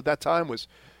Shields at that time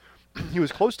he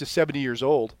was close to 70 years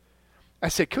old. I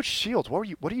said, Coach Shields, what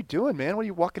are you doing, man? What are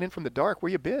you walking in from the dark?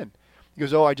 Where you been? He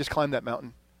goes, I just climbed that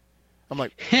mountain. I'm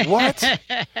like, what?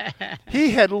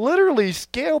 He had literally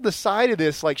scaled the side of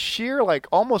this like sheer, like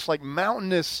almost like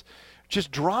mountainous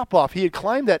just drop off. He had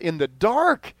climbed that in the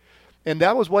dark, and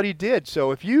that was what he did.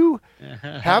 So if you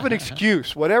have an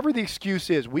excuse, whatever the excuse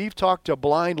is, we've talked to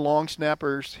blind long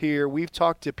snappers here. We've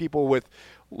talked to people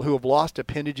who have lost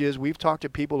appendages. We've talked to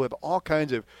people who have all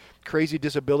kinds of crazy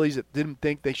disabilities that didn't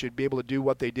think they should be able to do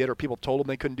what they did, or people told them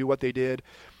they couldn't do what they did.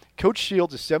 Coach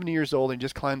Shields is 70 years old and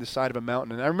just climbed the side of a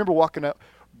mountain. And I remember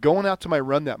going out to my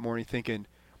run that morning thinking,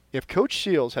 if Coach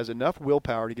Shields has enough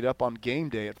willpower to get up on game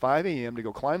day at 5 a.m. to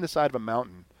go climb the side of a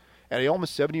mountain at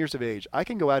almost 70 years of age, I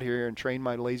can go out here and train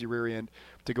my lazy rear end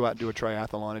to go out and do a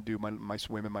triathlon and do my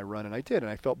swim and my run. And I did,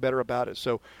 and I felt better about it.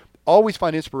 So always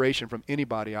find inspiration from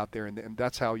anybody out there, and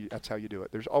that's how you do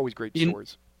it. There's always great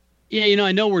stories. Yeah,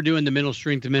 I know we're doing the Mental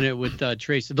Strength Minute with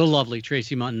Tracy, the lovely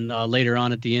Tracy Munton, later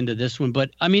on at the end of this one.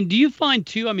 But, do you find,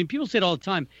 too, people say it all the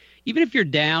time, even if you're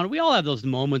down, we all have those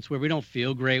moments where we don't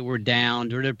feel great, we're down,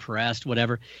 we're depressed,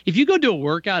 whatever. If you go do a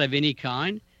workout of any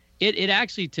kind, it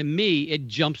actually, to me, it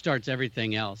jumpstarts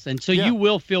everything else. And so you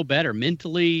will feel better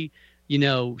mentally,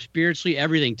 spiritually,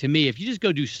 everything. To me, if you just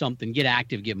go do something, get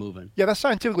active, get moving. Yeah, that's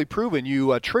scientifically proven.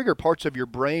 You trigger parts of your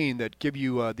brain that give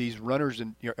you these runners,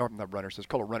 or not runners, it's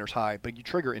called a runner's high, but you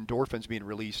trigger endorphins being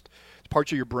released. It's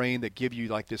parts of your brain that give you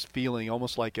like this feeling,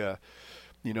 almost like a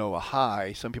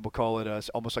high. Some people call it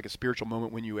almost like a spiritual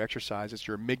moment when you exercise. It's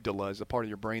your amygdala is the part of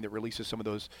your brain that releases some of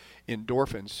those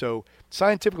endorphins. So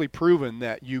scientifically proven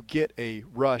that you get a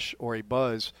rush or a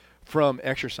buzz from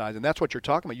exercise, and that's what you're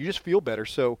talking about. You just feel better.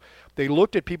 So they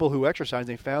looked at people who exercise, and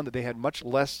they found that they had much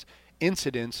less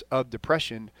incidence of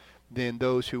depression than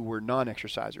those who were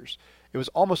non-exercisers. It was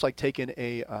almost like taking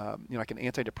like an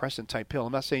antidepressant type pill.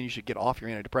 I'm not saying you should get off your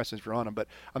antidepressants if you're on them, but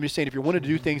I'm just saying if you wanted to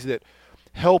do things that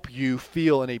help you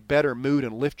feel in a better mood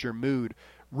and lift your mood,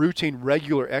 routine,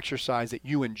 regular exercise that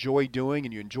you enjoy doing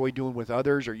and you enjoy doing with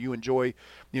others, or you enjoy,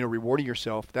 rewarding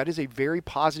yourself, that is a very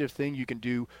positive thing you can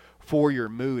do for your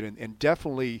mood. And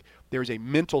definitely there's a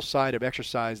mental side of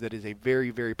exercise that is a very,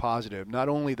 very positive. Not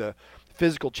only the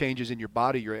physical changes in your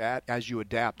body you're at as you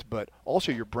adapt, but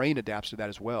also your brain adapts to that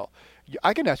as well.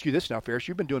 I can ask you this now, Ferris.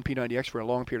 You've been doing P90X for a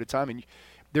long period of time, and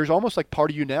there's almost like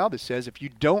part of you now that says if you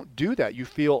don't do that, you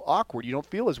feel awkward, you don't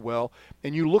feel as well,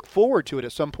 and you look forward to it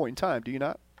at some point in time. Do you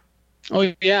not?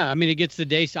 Oh, yeah. It gets the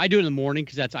day. I do it in the morning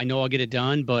because I know I'll get it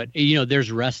done. But,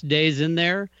 there's rest days in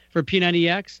there for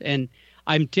P90X. And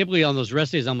I'm typically on those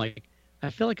rest days, I'm like, I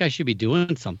feel like I should be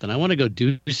doing something. I want to go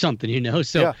do something,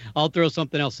 So I'll throw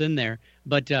something else in there.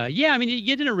 But, you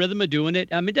get in a rhythm of doing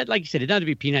it. Like you said, it doesn't have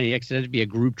to be P90X. It doesn't have to be a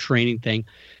group training thing,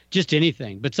 just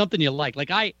anything. But something you like.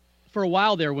 For a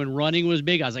while there when running was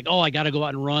big, I was like, I got to go out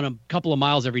and run a couple of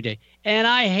miles every day. And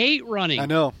I hate running. I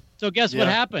know. So guess what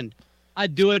happened?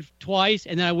 I'd do it twice,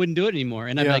 and then I wouldn't do it anymore.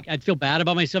 And I'd feel bad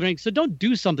about myself. So don't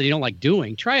do something you don't like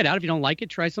doing. Try it out. If you don't like it,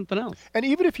 try something else. And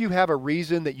even if you have a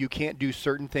reason that you can't do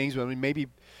certain things, maybe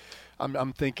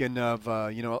I'm thinking of,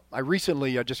 I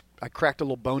recently I cracked a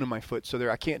little bone in my foot,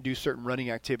 so I can't do certain running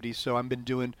activities. So I've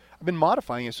been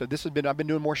modifying it. So I've been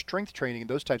doing more strength training and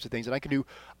those types of things, and I can do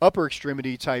upper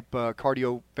extremity type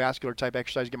cardiovascular type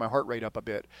exercise to get my heart rate up a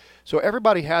bit. So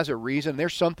everybody has a reason.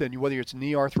 There's something, whether it's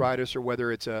knee arthritis or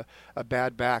whether it's a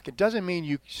bad back. It doesn't mean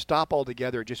you stop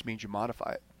altogether. It just means you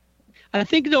modify it. I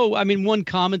think, though, I mean, one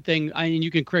common thing, and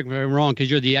you can correct me if I'm wrong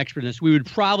because you're the expert in this, we would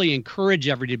probably encourage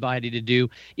everybody to do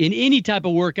in any type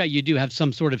of workout you do have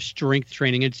some sort of strength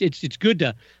training. It's good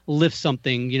to lift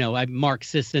something. Mark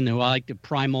Sisson, who I like, the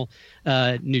Primal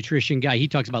nutrition guy, he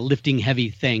talks about lifting heavy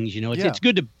things. It's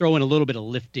good to throw in a little bit of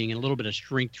lifting and a little bit of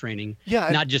strength training,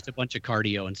 not just a bunch of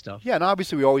cardio and stuff. Yeah, and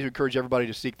obviously we always encourage everybody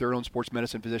to seek their own sports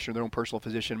medicine physician or their own personal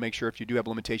physician. Make sure if you do have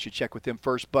limitations, check with them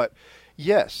first. But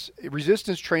yes,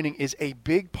 resistance training is a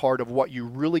big part of what you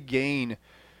really gain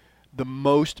the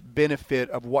most benefit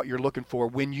of what you're looking for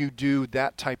when you do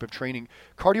that type of training.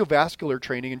 Cardiovascular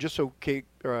training, and just so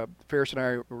Ferris and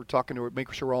I were talking to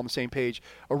make sure we're all on the same page,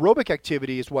 aerobic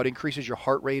activity is what increases your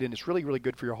heart rate, and it's really, really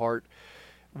good for your heart.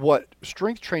 What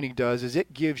strength training does is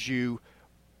it gives you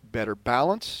better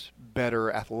balance,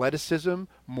 better athleticism,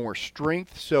 more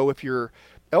strength. So if you're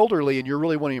elderly and you're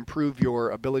really wanting to improve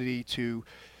your ability to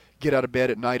get out of bed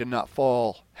at night and not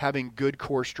fall, having good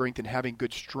core strength and having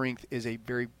good strength is a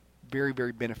very, very,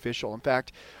 very beneficial. In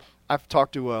fact, I've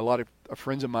talked to a lot of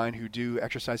friends of mine who do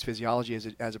exercise physiology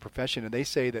as a profession, and they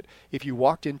say that if you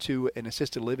walked into an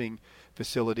assisted living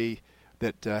facility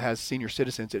that has senior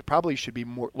citizens, it probably should be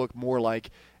look more like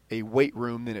a weight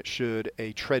room than it should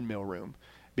a treadmill room,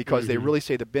 because they really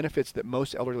say the benefits that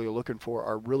most elderly are looking for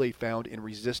are really found in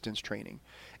resistance training.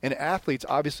 And athletes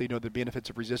obviously know the benefits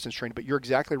of resistance training, but you're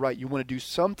exactly right. You want to do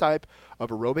some type of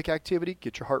aerobic activity,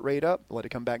 get your heart rate up, let it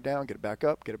come back down, get it back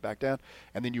up, get it back down,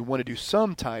 and then you want to do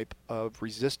some type of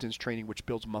resistance training which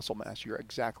builds muscle mass. You're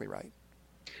exactly right.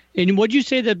 And what'd you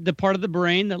say that the part of the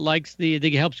brain that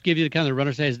that helps give you the kind of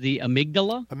runner says the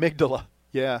amygdala? Amygdala,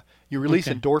 yeah. You release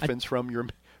endorphins from your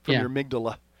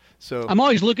amygdala. So I'm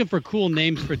always looking for cool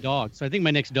names for dogs. So I think my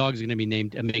next dog is going to be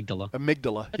named Amygdala.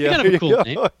 Amygdala. That's kind of a cool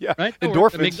name, yeah. Right?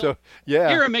 Endorphins. So, yeah.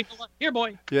 Here, Amygdala. Here,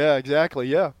 boy. Yeah, exactly.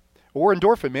 Yeah. Or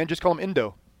endorphin, man. Just call him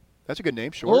Endo. That's a good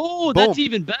name. Short. Oh, Boom. That's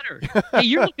even better. Hey,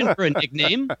 you're looking for a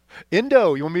nickname.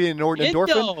 Endo. You want me to be an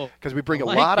endorphin? Because we bring a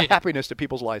lot of happiness to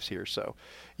people's lives here. So,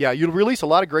 yeah, you'll release a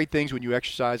lot of great things when you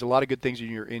exercise. A lot of good things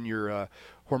in your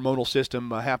hormonal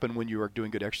system happen when you are doing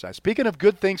good exercise. Speaking of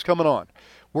good things coming on,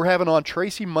 we're having on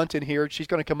Tracy Munton here. She's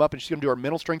going to come up and she's going to do our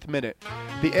Mental Strength Minute.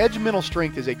 The Edge Mental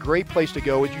Strength is a great place to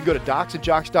go. You can go to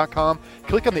docsandjocks.com,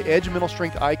 click on the Edge Mental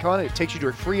Strength icon, and it takes you to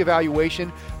a free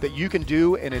evaluation that you can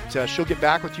do, and she'll get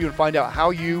back with you and find out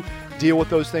how you deal with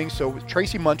those things. So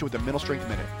Tracy Munton with the Mental Strength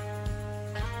Minute.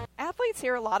 Athletes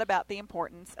hear a lot about the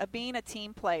importance of being a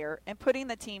team player and putting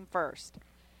the team first.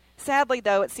 Sadly,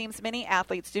 though, it seems many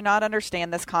athletes do not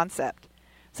understand this concept.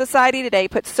 Society today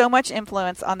puts so much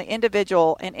influence on the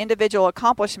individual and individual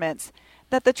accomplishments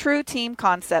that the true team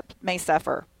concept may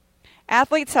suffer.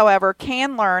 Athletes, however,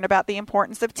 can learn about the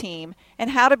importance of team and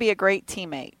how to be a great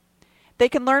teammate. They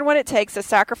can learn what it takes to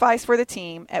sacrifice for the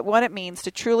team and what it means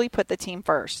to truly put the team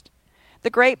first.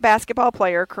 The great basketball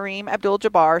player Kareem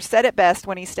Abdul-Jabbar said it best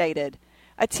when he stated,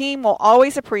 "A team will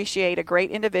always appreciate a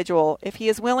great individual if he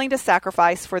is willing to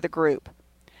sacrifice for the group."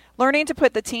 Learning to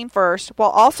put the team first while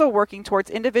also working towards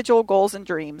individual goals and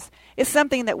dreams is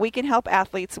something that we can help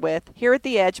athletes with here at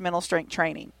the Edge Mental Strength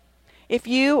Training. If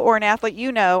you or an athlete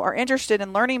you know are interested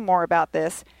in learning more about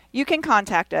this, you can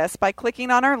contact us by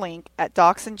clicking on our link at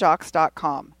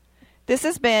docsandjocks.com. This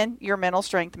has been your Mental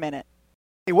Strength Minute.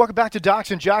 Hey, welcome back to Docs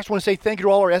and Jocks. I want to say thank you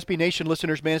to all our SB Nation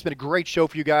listeners, man. It's been a great show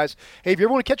for you guys. Hey, if you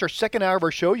ever want to catch our second hour of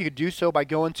our show, you can do so by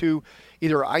going to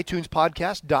either our iTunes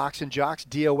podcast, Docs and Jocks,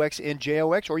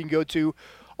 DOXNJOX, or you can go to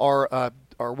our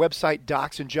website,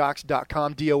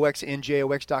 docsandjocks.com,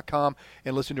 DOXNJOX.com,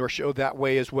 and listen to our show that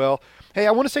way as well. Hey,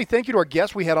 I want to say thank you to our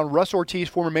guest we had on, Russ Ortiz,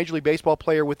 former Major League Baseball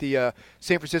player with the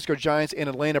San Francisco Giants and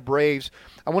Atlanta Braves.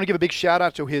 I want to give a big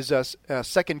shout-out to his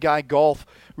Second Guy Golf.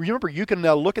 Remember, you can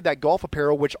look at that golf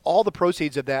apparel, which all the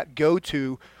proceeds of that go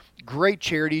to great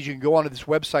charities. You can go onto this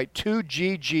website,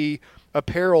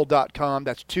 2ggapparel.com.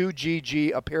 That's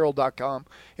 2ggapparel.com.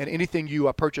 And anything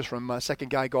you purchase from Second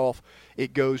Guy Golf,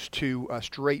 it goes to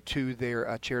straight to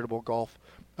their charitable golf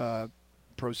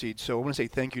proceeds. So I want to say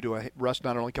thank you to Russ,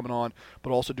 not only coming on, but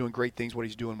also doing great things, what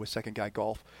he's doing with Second Guy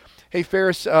Golf. Hey,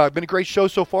 Ferris, been a great show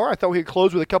so far. I thought we could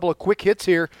close with a couple of quick hits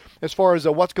here as far as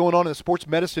what's going on in the sports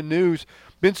medicine news.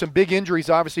 Been some big injuries,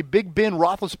 obviously. Big Ben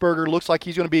Roethlisberger looks like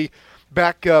he's going to be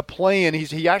back playing.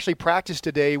 He actually practiced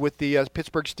today with the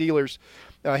Pittsburgh Steelers.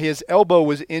 His elbow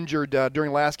was injured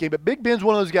during last game. But Big Ben's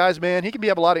one of those guys, man. He can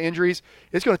have a lot of injuries.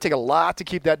 It's going to take a lot to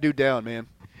keep that dude down, man.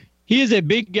 He is a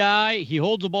big guy. He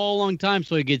holds the ball a long time,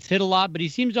 so he gets hit a lot. But he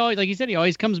seems always, like he said, he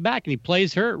always comes back and he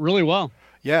plays hurt really well.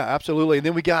 Yeah, absolutely. And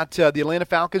then we got the Atlanta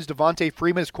Falcons. Devontae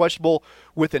Freeman is questionable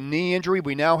with a knee injury.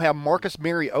 We now have Marcus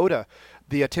Mariota,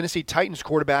 the Tennessee Titans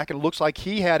quarterback, and it looks like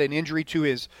he had an injury to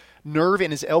his nerve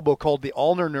in his elbow called the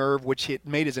ulnar nerve, which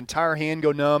made his entire hand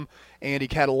go numb, and he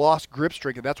had a lost grip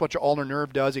strength. And that's what your ulnar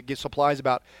nerve does. It supplies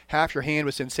about half your hand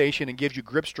with sensation and gives you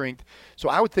grip strength. So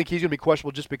I would think he's going to be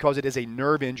questionable just because it is a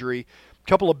nerve injury. A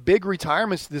couple of big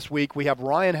retirements this week. We have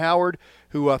Ryan Howard,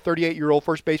 who 38-year-old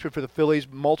first baseman for the Phillies,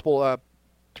 multiple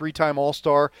three-time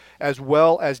All-Star, as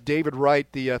well as David Wright,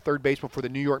 the third baseman for the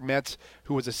New York Mets,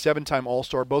 who was a seven-time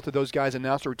All-Star. Both of those guys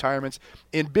announced their retirements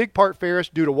in big part, Ferris,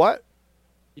 due to what?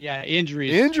 Yeah,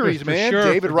 injuries. Injuries, man. Sure,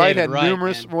 David Wright had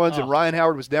numerous man. ones, and Ryan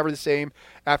Howard was never the same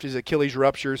after his Achilles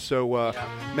rupture. So,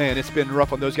 man, it's been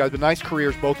rough on those guys, but nice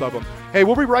careers, both of them. Hey,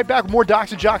 we'll be right back with more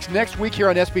Docs and Jocks next week here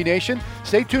on SB Nation.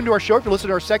 Stay tuned to our show. If you're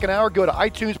listening to our second hour, go to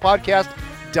iTunes podcast,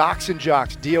 Docs and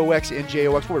Jocks,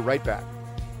 DOXNJOX. We'll be right back.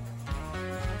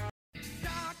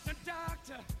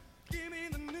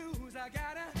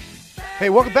 Hey,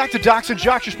 welcome back to Docs and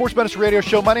Jocks, your sports medicine radio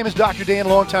show. My name is Dr. Dan,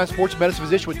 longtime sports medicine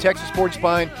physician with Texas Sports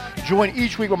Spine. Joined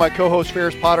each week with my co-host,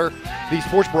 Ferris Potter, the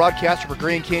sports broadcaster for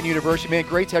Grand Canyon University. Man,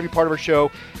 great to have you part of our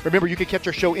show. Remember, you can catch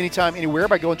our show anytime, anywhere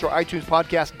by going to our iTunes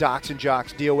podcast, Docs and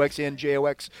Jocks,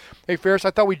 DOXNJOX. Hey, Ferris,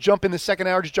 I thought we'd jump in the second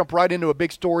hour, just jump right into a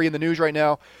big story in the news right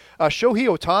now.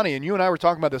 Shohei Ohtani, and you and I were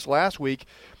talking about this last week.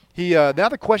 Now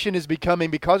the question is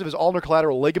becoming, because of his ulnar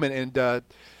collateral ligament and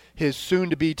his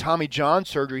soon-to-be Tommy John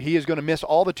surgery, he is going to miss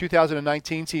all the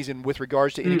 2019 season with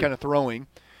regards to any kind of throwing.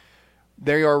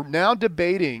 They are now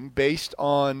debating, based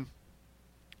on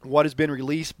what has been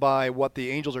released by what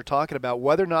the Angels are talking about,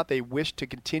 whether or not they wish to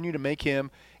continue to make him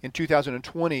in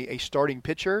 2020 a starting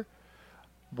pitcher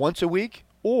once a week,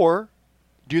 or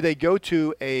do they go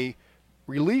to a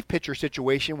relief pitcher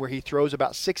situation where he throws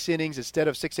about 6 innings instead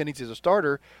of 6 innings as a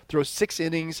starter, throws 6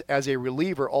 innings as a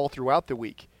reliever all throughout the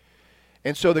week.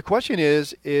 And so the question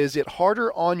is it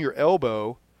harder on your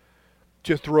elbow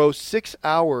to throw 6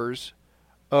 hours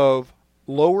of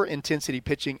lower intensity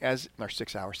pitching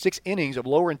 6 innings of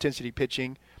lower intensity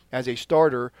pitching as a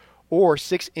starter, or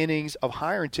 6 innings of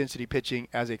higher intensity pitching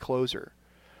as a closer?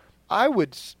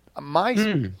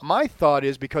 My thought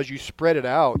is, because you spread it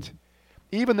out,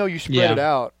 even though you spread it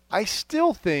out, I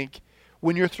still think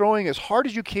when you're throwing as hard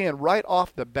as you can right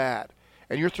off the bat,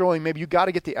 and you're throwing, maybe you got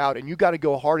to get the out and you got to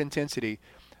go hard intensity,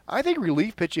 I think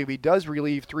relief pitching, if he does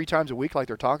relieve 3 times a week like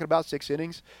they're talking about, 6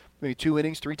 innings, maybe 2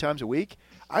 innings 3 times a week,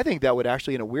 I think that would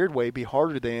actually, in a weird way, be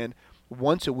harder than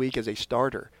once a week as a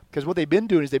starter. Because what they've been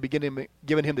doing is they've been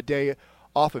giving him the day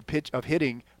off of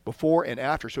hitting before and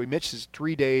after. So he misses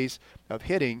 3 days of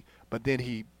hitting, but then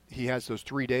he has those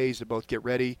 3 days to both get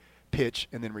ready, pitch,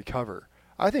 and then recover.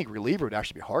 I think reliever would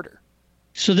actually be harder.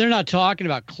 So they're not talking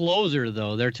about closer,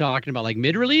 though. They're talking about like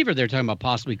mid-relief, or they're talking about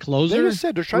possibly closer? They just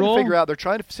said they're trying to figure out, they're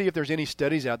trying to see if there's any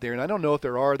studies out there, and I don't know if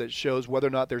there are, that shows whether or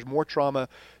not there's more trauma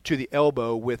to the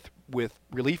elbow with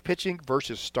relief pitching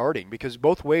versus starting, because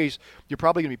both ways you're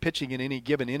probably going to be pitching in any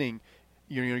given inning.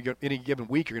 Any given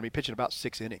week you're going to be pitching about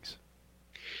 6 innings.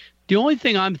 The only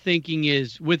thing I'm thinking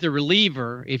is, with a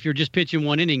reliever, if you're just pitching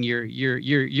 1 inning, you're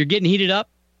getting heated up,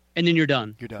 and then you're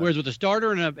done. Whereas with a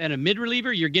starter and a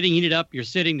mid-reliever, you're getting heated up, you're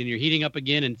sitting, then you're heating up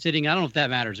again and sitting. I don't know if that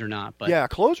matters or not. But yeah,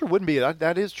 closer wouldn't be.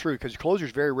 That is true, because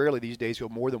closers very rarely these days go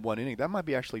more than 1 inning. That might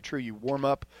be actually true. You warm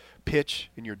up, pitch,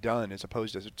 and you're done, as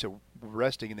opposed to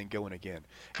resting and then going again.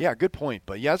 Yeah, good point.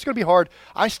 But, yeah, it's going to be hard.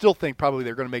 I still think probably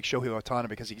they're going to make Shohei Ohtani,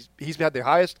 because he's had the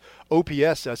highest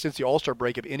OPS since the All-Star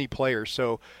break of any player.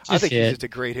 So I think he's just a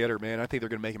great hitter, man. I think they're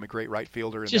going to make him a great right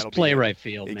fielder. And just play right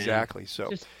field, exactly. Man.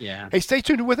 So, yeah. Hey, stay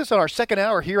tuned with us on our second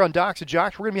hour here on Docs and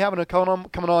Jocks. We're going to be having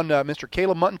coming on Mr.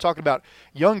 Caleb Munton, talking about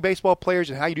young baseball players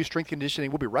and how you do strength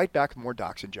conditioning. We'll be right back with more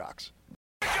Docs and Jocks.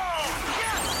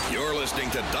 You're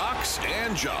listening to Docs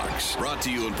and Jocks, brought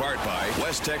to you in part by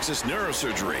West Texas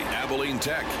Neurosurgery, Abilene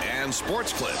Tech, and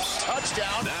Sports Clips.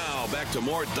 Touchdown. Now back to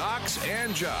more Docs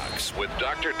and Jocks with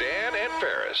Dr. Dan and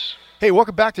Ferris. Hey,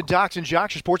 welcome back to Docs and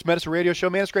Jocks, your sports medicine radio show.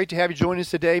 Man, it's great to have you join us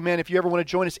today. Man, if you ever want to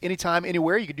join us anytime,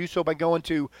 anywhere, you can do so by going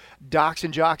to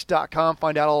docsandjocks.com.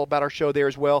 Find out all about our show there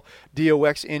as well,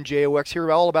 DOXNJOX.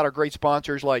 Hear all about our great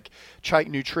sponsors like Chike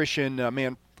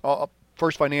Nutrition,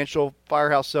 First Financial,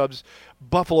 Firehouse Subs,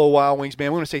 Buffalo Wild Wings.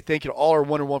 Man, we want to say thank you to all our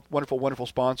wonderful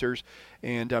sponsors.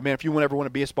 And, man, if you ever want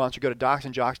to be a sponsor, go to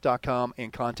docsandjocks.com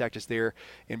and contact us there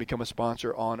and become a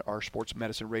sponsor on our sports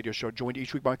medicine radio show. Joined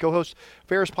each week by my co-host,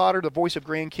 Ferris Potter, the voice of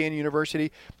Grand Canyon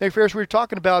University. Hey, Ferris, we were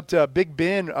talking about Big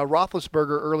Ben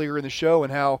Roethlisberger earlier in the show,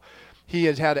 and how he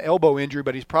has had an elbow injury,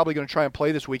 but he's probably going to try and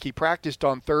play this week. He practiced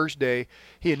on Thursday.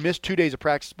 He had missed 2 days of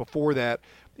practice before that.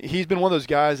 He's been one of those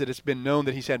guys that it's been known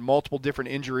that he's had multiple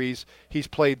different injuries. He's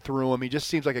played through them. He just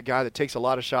seems like a guy that takes a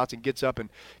lot of shots and gets up and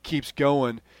keeps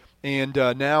going. And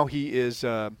now he is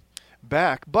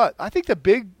back. But I think the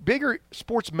bigger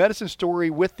sports medicine story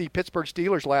with the Pittsburgh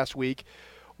Steelers last week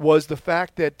was the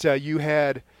fact that you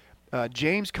had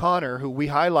James Conner, who we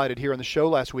highlighted here on the show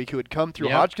last week, who had come through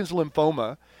Hodgkin's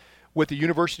lymphoma with the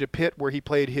University of Pitt, where he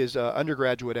played his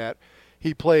undergraduate at.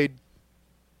 He played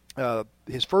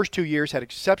his first 2 years, had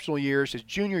exceptional years. His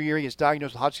junior year, he gets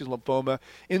diagnosed with Hodgkin's lymphoma,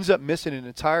 ends up missing an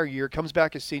entire year, comes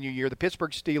back his senior year. The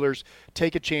Pittsburgh Steelers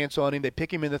take a chance on him. They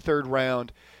pick him in the third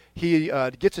round. He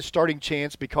gets a starting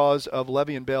chance because of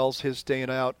Le'Veon Bell's his staying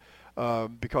out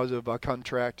because of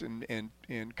contract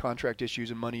and contract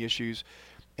issues and money issues.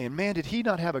 And, man, did he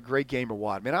not have a great game or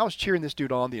what? Man, I was cheering this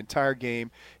dude on the entire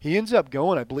game. He ends up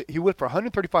going, I believe, he went for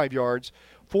 135 yards,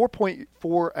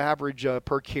 4.4 average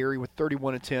per carry with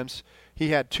 31 attempts. He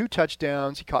had 2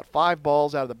 touchdowns. He caught 5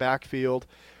 balls out of the backfield.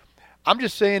 I'm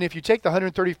just saying, if you take the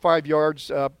 135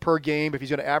 yards per game, if he's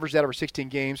going to average that over 16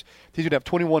 games, he's going to have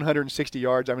 2,160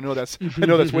 yards. I know that's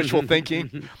wishful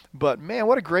thinking, but man,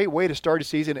 what a great way to start a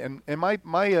season. And my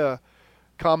comment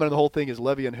on the whole thing is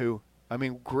Le'Veon, who, I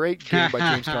mean, great game by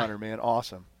James Conner, man,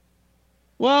 awesome.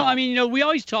 Well, I mean, we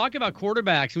always talk about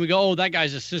quarterbacks, and we go, "Oh, that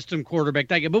guy's a system quarterback."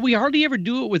 That guy, but we hardly ever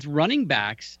do it with running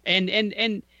backs,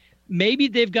 and. Maybe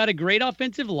they've got a great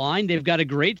offensive line. They've got a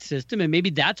great system, and maybe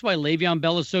that's why Le'Veon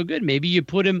Bell is so good. Maybe you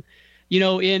put him,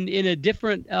 in a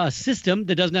different system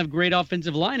that doesn't have great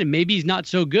offensive line, and maybe he's not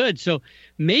so good. So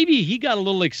maybe he got a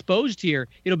little exposed here.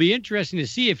 It'll be interesting to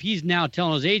see if he's now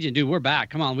telling his agent, dude, we're back.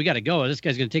 Come on, we got to go. This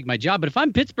guy's going to take my job. But if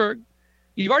I'm Pittsburgh,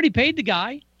 you've already paid the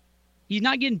guy. He's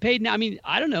not getting paid now. I mean,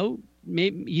 I don't know.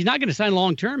 Maybe he's not going to sign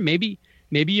long-term. Maybe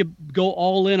you go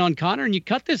all in on Conner and you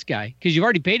cut this guy because you've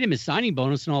already paid him his signing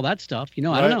bonus and all that stuff. I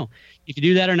don't know if you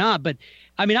do that or not. But,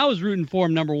 I mean, I was rooting for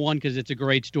him, number one, because it's a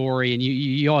great story, and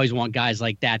you always want guys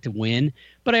like that to win.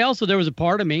 But there was a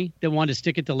part of me that wanted to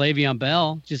stick it to Le'Veon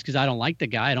Bell just because I don't like the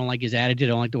guy. I don't like his attitude.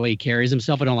 I don't like the way he carries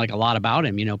himself. I don't like a lot about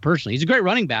him, personally. He's a great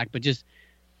running back, but just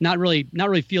not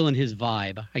really feeling his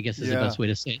vibe, I guess is the best way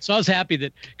to say it. So I was happy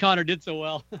that Conner did so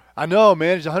well. I know,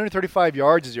 man. He's 135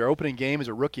 yards as your opening game as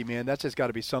a rookie, man. That's just got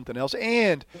to be something else.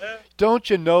 And don't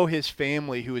you know his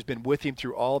family who has been with him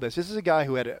through all this? This is a guy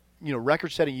who had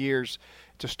record-setting years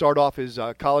to start off his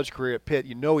college career at Pitt.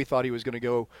 He thought he was going to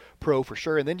go pro for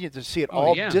sure, and then you have to see it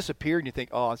all disappear, and you think,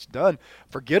 oh, it's done.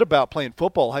 Forget about playing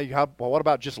football. What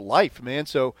about just life, man?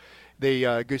 So they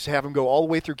just have him go all the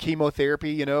way through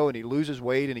chemotherapy, and he loses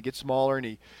weight and he gets smaller and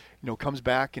he, comes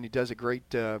back and he does a great,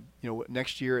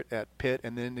 next year at Pitt,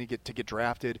 and then they get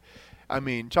drafted. I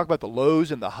mean, talk about the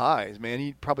lows and the highs, man.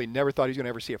 He probably never thought he was going to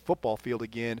ever see a football field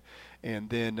again, and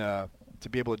then to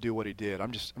be able to do what he did,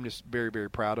 I'm just very, very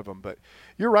proud of him. But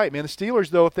you're right, man. The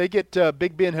Steelers, though, if they get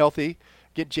Big Ben healthy,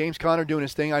 get James Conner doing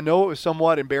his thing, I know it was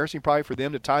somewhat embarrassing probably for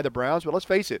them to tie the Browns, but let's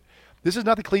face it. This is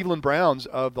not the Cleveland Browns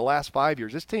of the last 5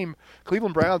 years. This team,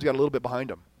 Cleveland Browns, got a little bit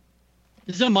behind them.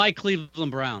 This is my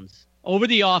Cleveland Browns. Over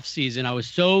the offseason, I was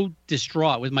so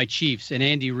distraught with my Chiefs and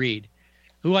Andy Reid,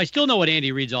 who I still know what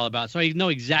Andy Reid's all about. So I know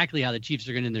exactly how the Chiefs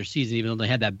are going to end their season, even though they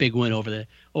had that big win over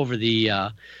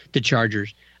the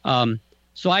Chargers.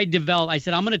 So I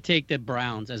said, I'm going to take the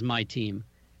Browns as my team.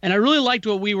 And I really liked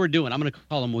what we were doing. I'm going to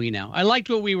call them we now. I liked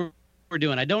what we were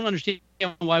doing. I don't understand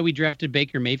why we drafted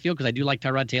Baker Mayfield because I do like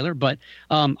Tyrod Taylor, but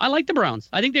I like the Browns.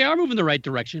 I think they are moving the right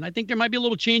direction. I think there might be a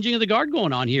little changing of the guard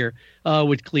going on here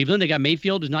with Cleveland. They got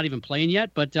Mayfield who's not even playing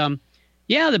yet, but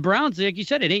the Browns, like you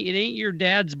said, it ain't your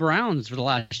dad's Browns for the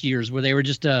last years where they were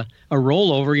just a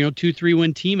rollover, 2-3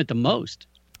 win team at the most.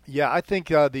 Yeah, I think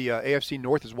the AFC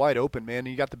North is wide open, man.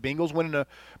 You got the Bengals winning a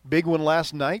big one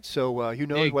last night, so who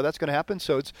knows where that's going to happen.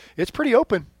 So it's pretty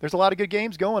open. There's a lot of good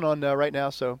games going on right now,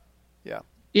 so yeah.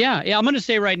 Yeah, I'm going to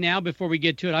say right now before we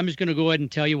get to it, I'm just going to go ahead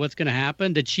and tell you what's going to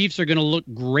happen. The Chiefs are going to look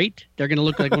great. They're going to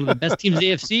look like one of the best teams in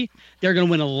the AFC. They're going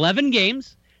to win 11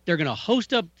 games. They're going to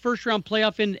host a first-round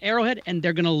playoff in Arrowhead, and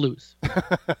they're going to lose.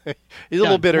 He's a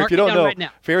little bitter. If you don't know, right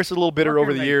Ferris is a little bitter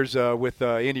over the years with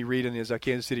Andy Reid and his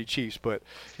Kansas City Chiefs, but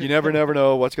you never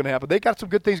know what's going to happen. They got some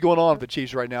good things going on with the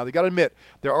Chiefs right now. They got to admit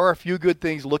there are a few good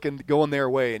things going their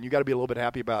way, and you got to be a little bit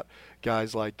happy about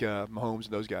guys like Mahomes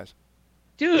and those guys.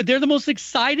 Dude, they're the most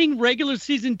exciting regular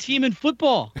season team in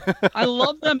football. I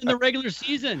love them in the regular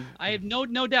season. I have no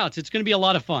doubts. It's going to be a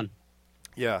lot of fun.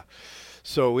 Yeah.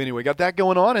 So anyway, got that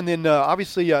going on. And then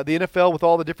obviously the NFL with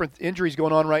all the different injuries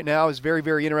going on right now is very,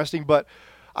 very interesting. But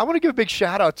I want to give a big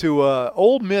shout-out to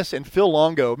Ole Miss and Phil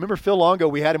Longo. Remember Phil Longo?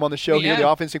 We had him on the show here, the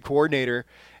offensive coordinator.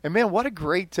 And, man, what a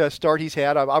great start he's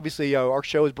had. Obviously, our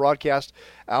show is broadcast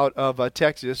out of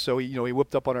Texas, so he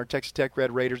whipped up on our Texas Tech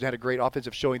Red Raiders and had a great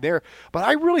offensive showing there. But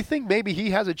I really think maybe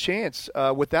he has a chance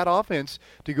with that offense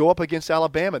to go up against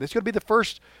Alabama. This is going to be the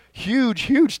first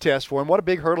huge test for him. What a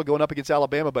big hurdle going up against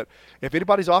Alabama. But if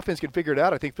anybody's offense can figure it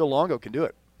out, I think Phil Longo can do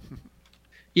it.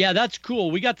 Yeah, that's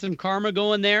cool. We got some karma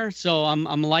going there, so I'm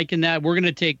liking that. We're going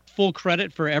to take full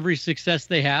credit for every success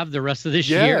they have the rest of this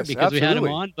year because we had him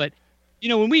on. But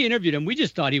when we interviewed him, we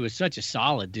just thought he was such a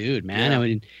solid dude, man. Yeah. I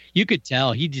mean, you could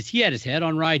tell he had his head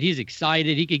on right. He's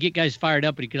excited. He could get guys fired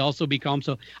up, but he could also be calm.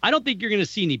 So I don't think you're going to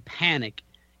see any panic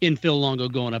in Phil Longo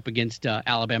going up against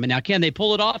Alabama. Now, can they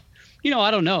pull it off?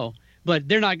 I don't know, but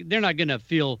they're not going to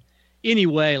feel any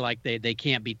way like they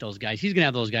can't beat those guys. He's going to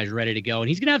have those guys ready to go, and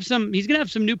he's going to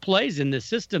have some new plays in the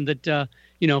system that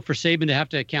for Saban to have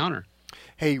to counter.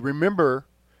 Hey, remember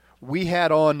we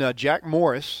had on Jack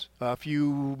Morris a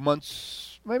few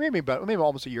months, maybe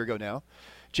almost a year ago now.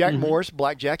 Jack Morris,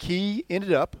 Black Jack, he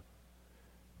ended up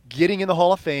getting in the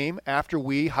Hall of Fame after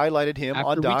we highlighted him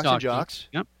on Docs and Jocks.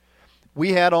 Yep.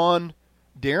 We had on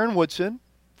Darren Woodson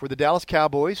for the Dallas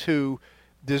Cowboys, who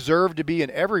deserved to be in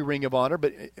every Ring of Honor,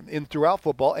 but throughout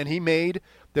football, and he made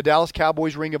the Dallas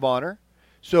Cowboys Ring of Honor.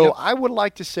 So I would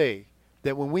like to say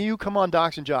that when you come on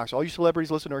Docs and Jocks, all you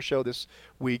celebrities listen to our show this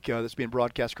week that's being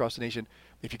broadcast across the nation,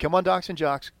 if you come on Docs and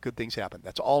Jocks, good things happen.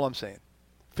 That's all I'm saying.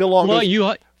 Phil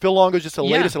Longo's just the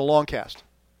latest in a long cast.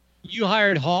 You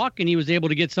hired Hawk, and he was able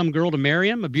to get some girl to marry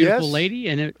him, a beautiful lady.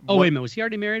 And wait a minute, was he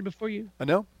already married before you?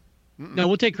 No. No,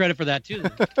 we'll take credit for that, too.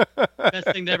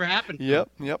 Best thing that ever happened. Yep.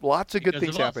 Lots of good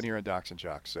things happen here on Docs and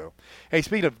Jocks. So, hey,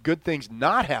 speaking of good things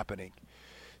not happening,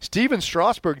 Steven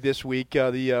Strasburg this week,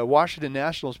 the Washington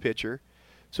Nationals pitcher,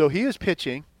 so he is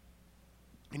pitching.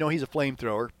 He's a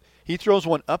flamethrower. He throws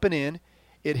one up and in.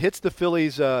 It hits the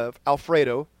Phillies'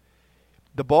 Alfredo.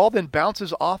 The ball then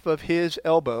bounces off of his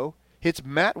elbow, hits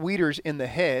Matt Wieters in the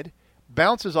head,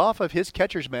 bounces off of his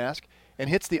catcher's mask, and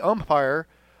hits the umpire,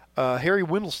 Harry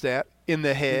Wendelstadt, in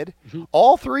the head.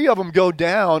 All three of them go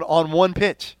down on one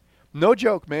pitch. No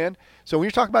joke, man. So when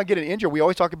you're talking about getting injured, we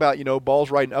always talk about,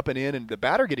 balls riding up and in and the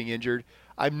batter getting injured.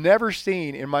 I've never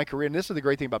seen in my career, and this is the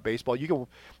great thing about baseball.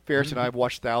 Ferris and I have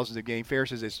watched thousands of games.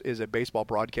 Ferris is a baseball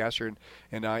broadcaster,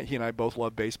 and he and I both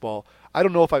love baseball. I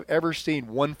don't know if I've ever seen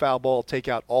one foul ball take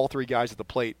out all three guys at the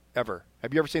plate ever.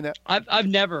 Have you ever seen that? I've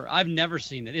never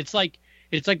seen it. It's like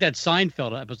that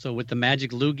Seinfeld episode with the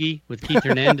magic loogie with Keith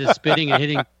Hernandez spitting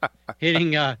and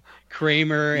hitting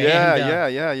Kramer.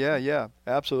 Yeah.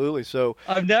 Absolutely. So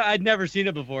I'd never seen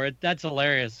it before. That's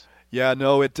hilarious. Yeah,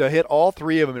 no, it hit all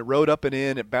three of them. It rode up and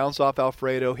in. It bounced off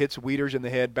Alfredo, hits Wieters in the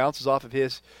head, bounces off of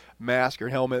his mask or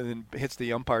helmet, and then hits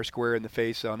the umpire square in the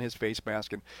face on his face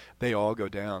mask, and they all go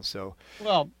down. So,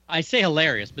 well, I say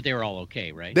hilarious, but they were all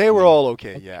okay, right? They were all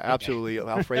okay. Yeah, absolutely.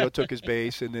 Alfredo took his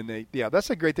base, and then that's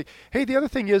a great thing. Hey, the other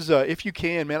thing is, if you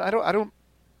can, man,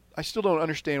 I still don't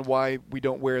understand why we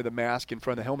don't wear the mask in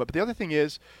front of the helmet. But the other thing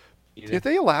is, if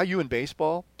they allow you in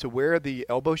baseball to wear the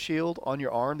elbow shield on your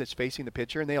arm that's facing the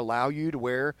pitcher, and they allow you to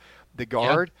wear the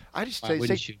guard, I just say,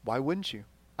 why wouldn't you?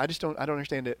 I don't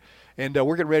understand it. And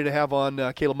we're getting ready to have on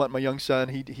Caleb Munton, my young son.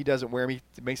 He doesn't wear them.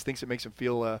 He thinks it makes him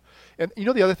feel. And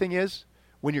the other thing is,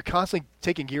 when you're constantly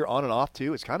taking gear on and off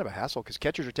too, it's kind of a hassle because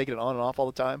catchers are taking it on and off all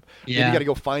the time. Yeah. You got to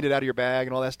go find it out of your bag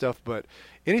and all that stuff. But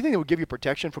anything that would give you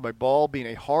protection from a ball being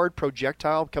a hard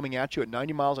projectile coming at you at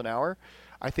 90 miles an hour,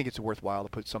 I think it's worthwhile to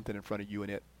put something in front of you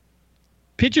in it.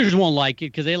 Pitchers won't like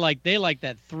it because they like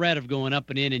that threat of going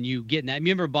up and in and you getting that.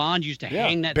 Remember Bonds used to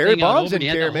hang that Barry thing Bonds out over and he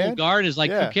had the whole guard is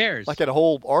like, who cares? Like had a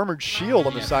whole armored shield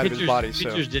on the side of his body.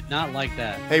 Pitchers did not like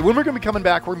that. Hey, when we're going to be coming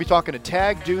back, we're going to be talking to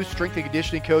Tag Deuce, strength and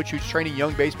conditioning coach who's training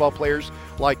young baseball players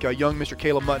like young Mr.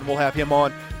 Caleb Munton. We'll have him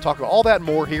on, talk about all that and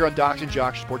more here on Docs and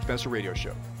Jocks Sports Medicine Radio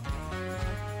Show.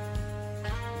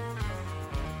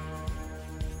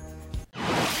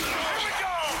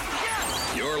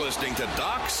 Listening to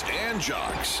Docs and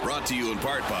Jocks, brought to you in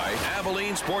part by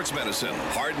Abilene Sports Medicine,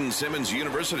 Hardin-Simmons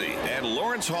University, and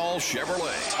Lawrence Hall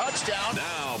Chevrolet. Touchdown.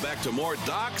 Now back to more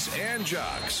Docs and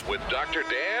Jocks with Dr.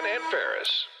 Dan and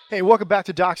Ferris. Hey, welcome back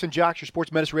to Docs and Jocks, your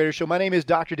sports medicine radio show. My name is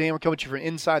Dr. Dan. We're coming to you from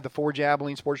inside the Forge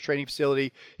Abilene Sports Training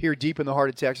Facility here deep in the heart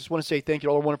of Texas. I want to say thank you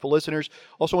to all our wonderful listeners.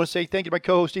 Also want to say thank you to my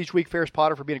co-host each week, Ferris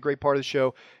Potter, for being a great part of the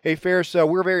show. Hey, Ferris,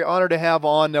 we're very honored to have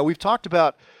on. We've talked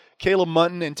about Caleb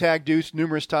Munton and Tag Deuce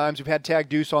numerous times. We've had Tag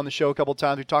Deuce on the show a couple of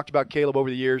times. We've talked about Caleb over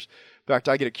the years. In fact,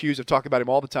 I get accused of talking about him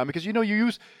all the time because, you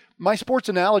use my sports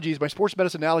analogies, my sports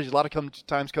medicine analogies a lot of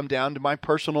times come down to my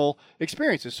personal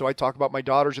experiences. So I talk about my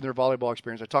daughters and their volleyball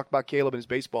experience. I talk about Caleb and his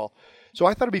baseball. So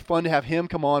I thought it'd be fun to have him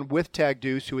come on with Tag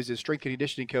Deuce, who is his strength and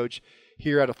conditioning coach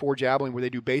here at a Forge Abilene, where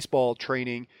they do baseball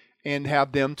training, and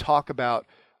have them talk about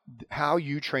how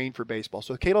you train for baseball.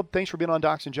 So Caleb, thanks for being on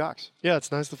Docs and Jocks. Yeah,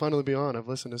 it's nice to finally be on. I've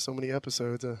listened to so many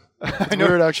episodes. It's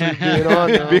weird actually being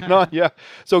on now. Being on, yeah.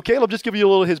 So Caleb, just give you a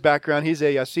little of his background. He's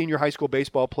a senior high school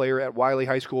baseball player at Wiley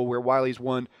High School, where Wiley's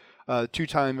won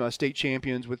 2-time state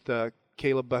champions with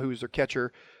Caleb, who's their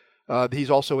catcher.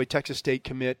 He's also a Texas State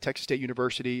commit, Texas State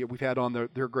University. We've had on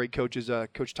their great coaches,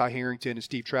 Coach Ty Harrington and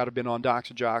Steve Trout have been on Docs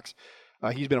and Jocks.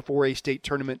 He's been a 4A state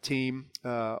tournament team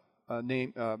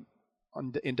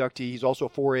inductee. He's also a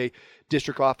 4A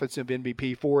district offensive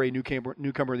MVP, 4A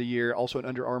newcomer of the year, also an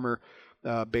Under Armour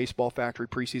baseball factory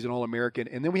preseason All-American.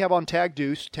 And then we have on Tag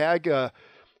Deuce. Tag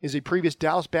is a previous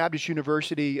Dallas Baptist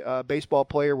University baseball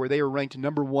player where they were ranked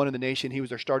number 1 in the nation. He was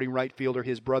their starting right fielder.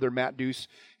 His brother, Matt Deuce,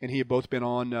 and he have both been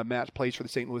on. Matt plays for the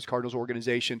St. Louis Cardinals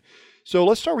organization. So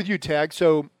let's start with you, Tag.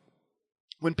 So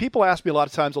when people ask me a lot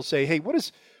of times, they'll say, hey, what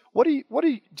does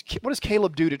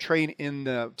Caleb do to train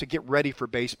to get ready for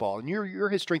baseball? And you're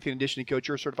his strength and conditioning coach.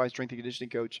 You're a certified strength and conditioning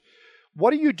coach.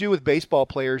 What do you do with baseball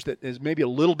players that is maybe a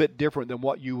little bit different than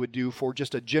what you would do for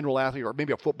just a general athlete or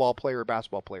maybe a football player or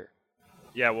basketball player?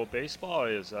 Yeah, well, baseball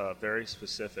is very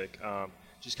specific.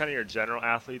 Just kind of your general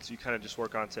athletes, you kind of just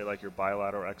work on, say, like your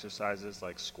bilateral exercises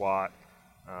like squat,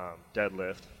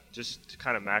 deadlift, just to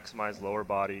kind of maximize lower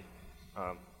body,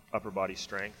 upper body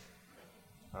strength.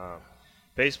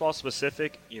 Baseball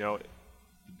specific, the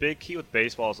big key with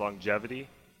baseball is longevity.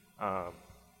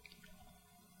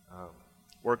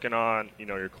 Working on,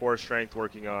 your core strength,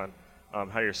 working on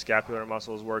how your scapular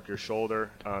muscles work, your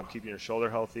shoulder, keeping your shoulder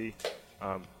healthy.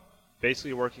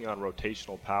 Basically working on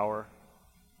rotational power.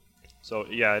 So,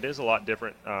 yeah, it is a lot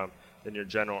different than your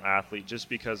general athlete just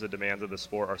because the demands of the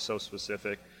sport are so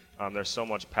specific. There's so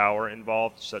much power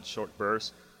involved, such short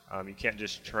bursts. You can't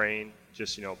just train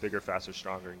just, bigger, faster,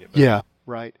 stronger, and get better. Yeah,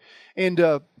 right. And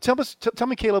tell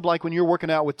me, Caleb, like when you're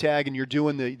working out with Tag and you're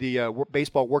doing the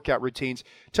baseball workout routines,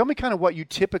 tell me kind of what you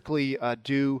typically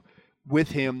do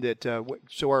with him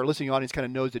so our listening audience kind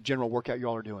of knows the general workout you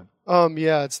all are doing.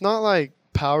 Yeah, it's not like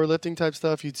powerlifting type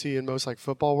stuff you'd see in most like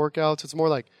football workouts. It's more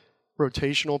like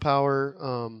rotational power,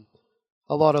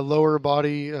 a lot of lower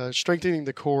body, strengthening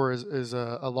the core is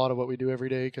a lot of what we do every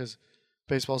day because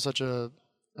baseball is such a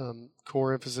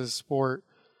core emphasis sport.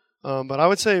 But I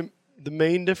would say the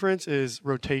main difference is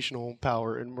rotational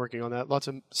power and working on that. Lots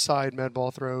of side med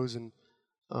ball throws and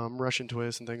Russian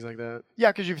twists and things like that.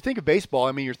 Yeah, because if you think of baseball,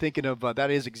 I mean, you're thinking of that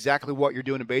is exactly what you're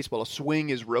doing in baseball. A swing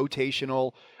is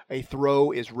rotational. A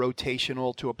throw is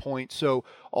rotational to a point. So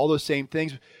all those same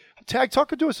things. Tag,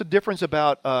 talk to us a difference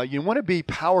about you want to be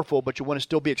powerful, but you want to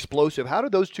still be explosive. How do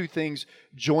those two things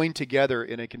join together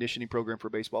in a conditioning program for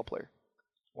a baseball player?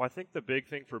 Well, I think the big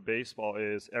thing for baseball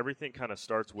is everything kind of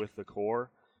starts with the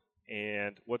core.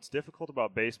 And what's difficult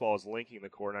about baseball is linking the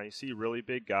core. Now, you see really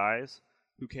big guys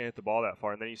who can't hit the ball that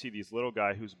far, and then you see these little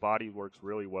guy whose body works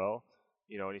really well,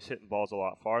 and he's hitting balls a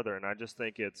lot farther. And I just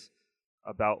think it's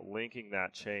about linking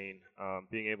that chain,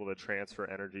 being able to transfer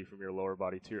energy from your lower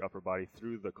body to your upper body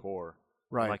through the core.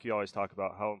 Right. And like you always talk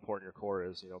about how important your core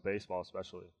is, baseball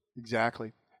especially.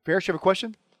 Exactly. Ferris, you have a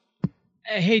question?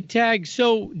 Hey, Tag,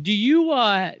 so do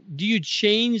you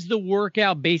change the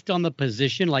workout based on the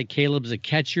position? Like Caleb's a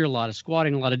catcher, a lot of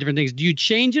squatting, a lot of different things. Do you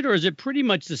change it, or is it pretty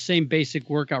much the same basic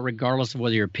workout regardless of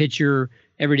whether you're a pitcher,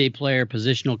 everyday player,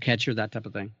 positional catcher, that type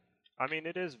of thing? I mean,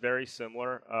 it is very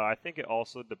similar. I think it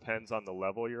also depends on the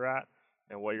level you're at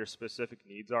and what your specific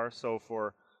needs are. So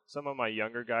for some of my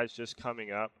younger guys just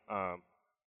coming up,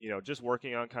 just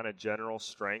working on kind of general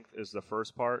strength is the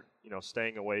first part.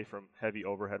 Staying away from heavy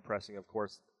overhead pressing, of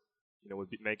course, would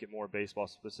make it more baseball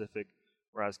specific.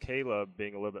 Whereas Caleb,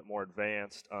 being a little bit more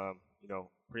advanced,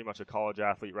 pretty much a college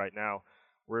athlete right now,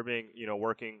 we're being,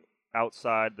 working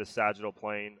outside the sagittal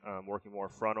plane, working more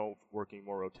frontal, working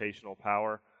more rotational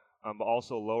power, but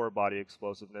also lower body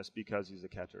explosiveness because he's a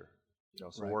catcher.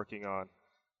 So right. Working on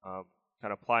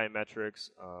kind of plyometrics,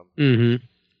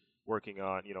 working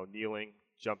on, kneeling,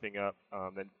 jumping up,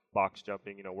 then box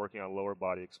jumping, working on lower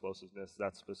body explosiveness.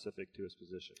 That's specific to his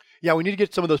position. Yeah, we need to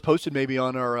get some of those posted maybe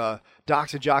on our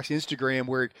Docs and Jocks Instagram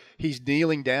where he's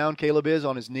kneeling down, Caleb is,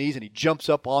 on his knees, and he jumps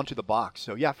up onto the box.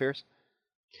 So, yeah, Ferris.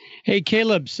 Hey,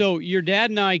 Caleb, so your dad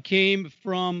and I came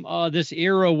from this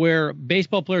era where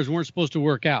baseball players weren't supposed to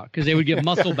work out because they would get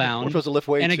muscle bound. We're supposed to lift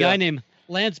weights. And a guy named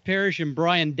Lance Parrish and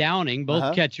Brian Downing,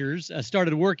 both catchers,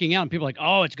 started working out, and people are like,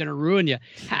 oh, it's going to ruin you.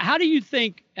 How do you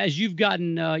think, as you've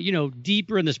gotten,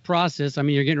 deeper in this process, I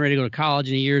mean, you're getting ready to go to college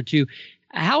in a year or two,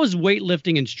 how has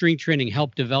weightlifting and strength training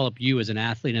helped develop you as an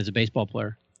athlete and as a baseball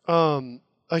player?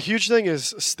 A huge thing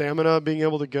is stamina, being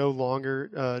able to go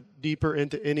longer, deeper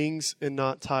into innings and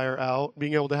not tire out,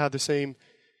 being able to have the same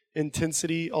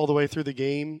intensity all the way through the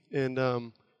game.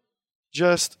 And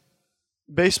just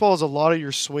baseball is a lot of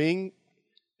your swing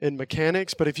and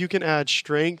mechanics, but if you can add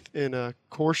strength and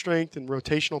core strength and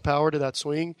rotational power to that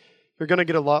swing, you're going to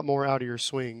get a lot more out of your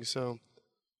swing. So,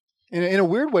 in a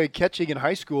weird way, catching in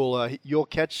high school, you'll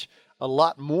catch a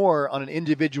lot more on an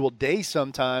individual day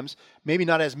sometimes. Maybe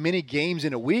not as many games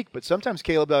in a week, but sometimes,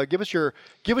 Caleb, give us your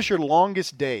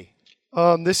longest day.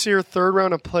 This year, third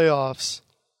round of playoffs,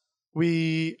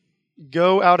 we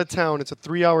go out of town. It's a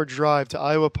 3-hour drive to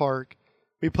Iowa Park.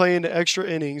 We play into extra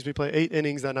innings. We play 8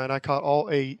 innings that night. I caught all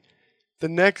 8. The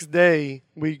next day,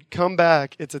 we come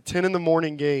back. It's a 10 in the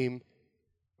morning game.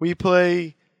 We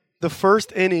play the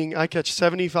first inning. I catch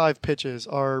 75 pitches.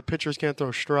 Our pitchers can't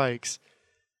throw strikes.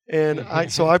 And I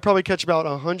probably catch about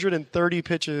 130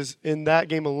 pitches in that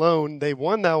game alone. They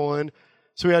won that one,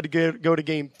 so we had to go to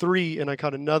game 3, and I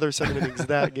caught another 7 innings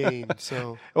that game.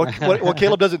 So what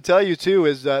Caleb doesn't tell you too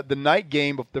is the night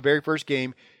game, the very first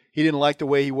game, he didn't like the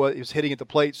way he was hitting at the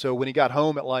plate. So when he got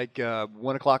home at like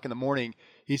 1 o'clock in the morning,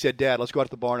 he said, "Dad, let's go out to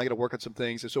the barn. I got to work on some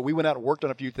things." And so we went out and worked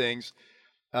on a few things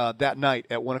that night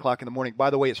at 1 o'clock in the morning. By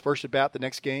the way, his first at bat the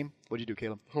next game, what did you do,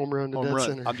 Caleb? Home run to dead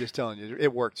center. I'm just telling you,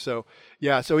 it worked. So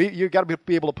yeah, so you got to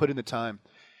be able to put in the time.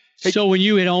 Hey, so when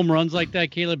you hit home runs like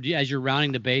that, Caleb, as you're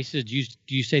rounding the bases, do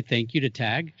you say thank you to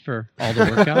Tag for all the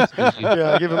workouts?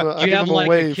 Yeah, I give him a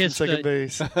wave from second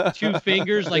base. 2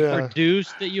 fingers for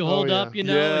deuce that you hold up, as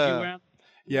you round?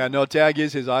 Yeah, no, Tag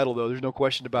is his idol, though. There's no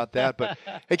question about that. But,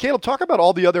 hey, Caleb, talk about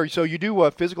all the other – so you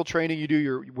do physical training. You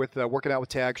do working out with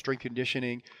Tag, strength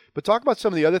conditioning. But talk about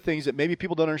some of the other things that maybe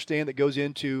people don't understand that goes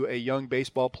into a young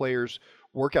baseball player's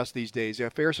workouts these days. Yeah,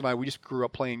 Ferris and I, we just grew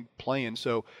up playing.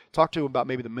 So talk to him about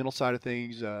maybe the mental side of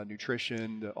things,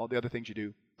 nutrition, all the other things you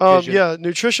do. Yeah,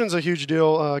 nutrition's a huge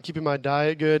deal. Keeping my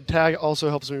diet good. Tag also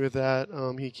helps me with that.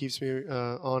 He keeps me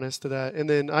honest to that. And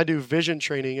then I do vision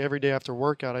training every day after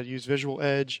workout. I use Visual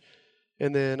Edge,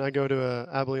 and then I go to a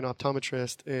Abilene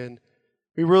optometrist, and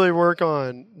we really work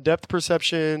on depth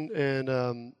perception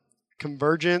and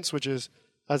convergence, which is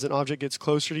as an object gets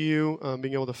closer to you,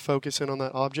 being able to focus in on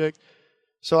that object.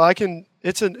 So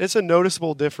it's a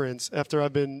noticeable difference after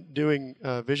I've been doing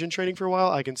vision training for a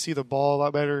while. I can see the ball a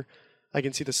lot better. I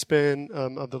can see the spin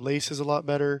of the laces a lot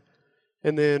better.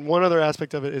 And then one other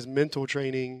aspect of it is mental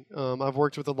training. I've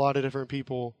worked with a lot of different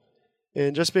people,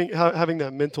 and just having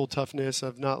that mental toughness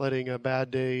of not letting a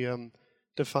bad day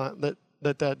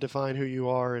let that define who you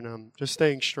are, and just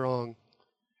staying strong.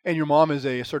 And your mom is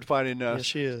a certified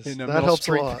she is. In that helps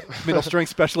a lot. mental strength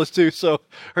specialist too. So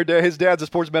his dad's a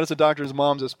sports medicine doctor. His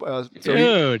mom's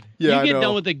dude. You get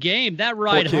done with the game. That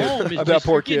ride home is that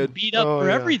poor kid beat up for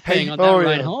everything on that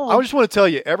ride home. I just want to tell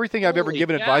you, everything I've ever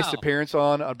given advice to parents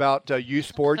on about youth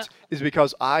sports is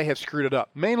because I have screwed it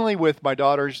up. Mainly with my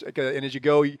daughters, and as you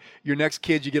go, your next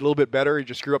kids, you get a little bit better. You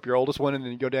just screw up your oldest one, and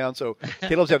then you go down. So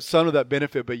Caleb's have some of that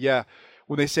benefit, but yeah.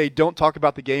 When they say don't talk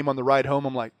about the game on the ride home,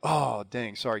 I'm like, oh,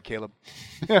 dang, sorry, Caleb.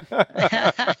 Let's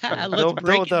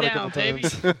break it down, baby.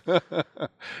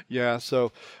 Yeah,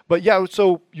 so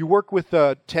you work with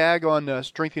Tag on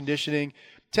strength conditioning.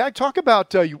 Tag, talk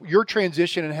about your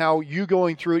transition and how you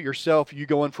going through it yourself. You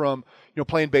going from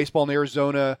playing baseball in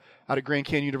Arizona out at Grand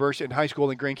Canyon University in high school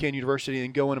and Grand Canyon University,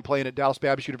 and going and playing at Dallas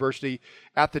Baptist University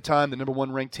at the time, the number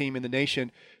 1 ranked team in the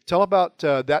nation. Tell about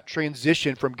that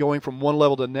transition from going from one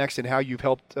level to the next and how you've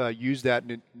helped use that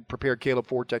and prepare Caleb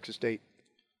for Texas State.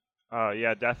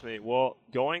 Yeah, definitely. Well,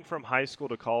 going from high school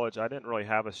to college, I didn't really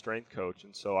have a strength coach,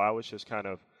 and so I was just kind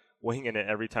of winging it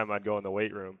every time I'd go in the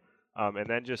weight room. And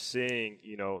then just seeing,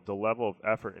 the level of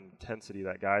effort and intensity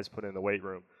that guys put in the weight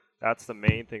room, that's the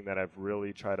main thing that I've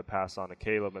really tried to pass on to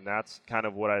Caleb, and that's kind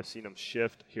of what I've seen him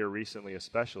shift here recently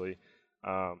especially,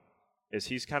 is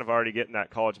he's kind of already getting that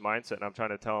college mindset, and I'm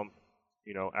trying to tell him,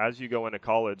 as you go into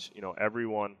college,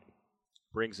 everyone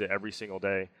brings it every single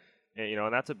day. And,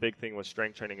 and that's a big thing with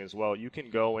strength training as well. You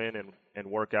can go in and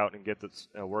work out and get this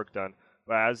work done,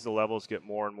 but as the levels get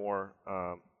more and more,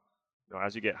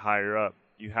 as you get higher up,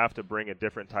 you have to bring a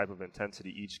different type of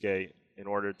intensity each day in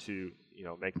order to,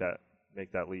 make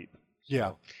that leap.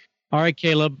 Yeah. All right,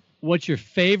 Caleb. What's your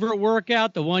favorite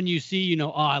workout? The one you see,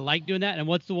 I like doing that. And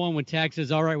what's the one when Tag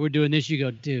says, all right, we're doing this? You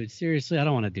go, dude, seriously, I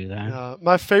don't want to do that.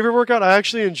 My favorite workout, I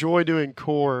actually enjoy doing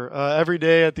core. Every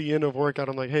day at the end of workout,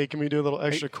 I'm like, hey, can we do a little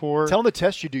extra core? Tell them the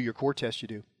test you do, your core test you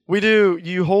do.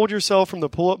 You hold yourself from the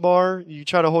pull-up bar. You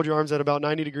try to hold your arms at about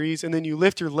 90 degrees, and then you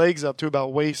lift your legs up to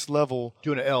about waist level.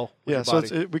 Doing an L. Yeah, so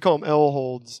we call them L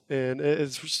holds. And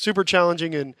it's super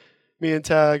challenging, and me and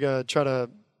Tag try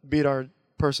to beat our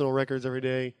personal records every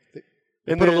day.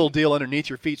 And put a little deal underneath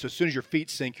your feet, so as soon as your feet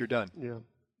sink, you're done. Yeah.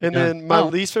 And then my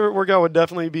least favorite workout would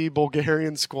definitely be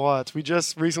Bulgarian squats. We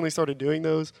just recently started doing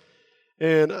those.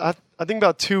 And I think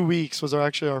about 2 weeks was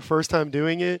our first time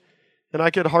doing it. And I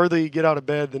could hardly get out of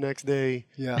bed the next day.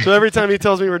 Yeah. So every time he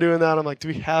tells me we're doing that, I'm like, do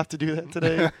we have to do that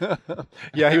today?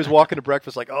 Yeah, he was walking to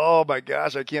breakfast like, oh, my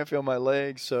gosh, I can't feel my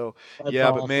legs. So, That's yeah,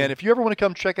 awesome. But, man, if you ever want to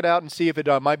come check it out and see if it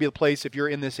might be the place, if you're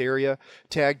in this area,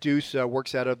 Tag Deuce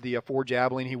works out of the Forge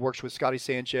Abilene. He works with Scotty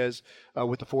Sanchez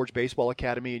with the Forge Baseball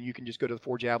Academy, and you can just go to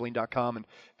theforgeabilene.com and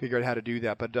figure out how to do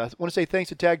that. But I want to say thanks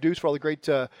to Tag Deuce for all the great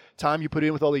time you put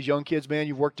in with all these young kids, man.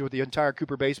 You've worked with the entire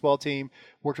Cooper baseball team,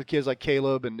 worked with kids like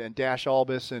Caleb and Dash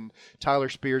Albus and Tyler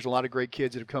Spears, a lot of great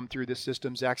kids that have come through this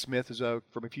system. Zach Smith is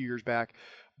from a few years back.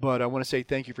 But I want to say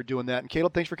thank you for doing that. And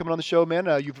Caleb, thanks for coming on the show, man.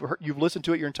 You've listened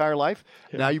to it your entire life.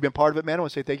 Yeah. Now you've been part of it, man. I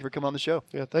want to say thank you for coming on the show.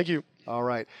 Yeah, thank you. All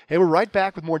right. Hey, we're right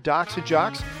back with more Docs and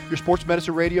Jocks, your sports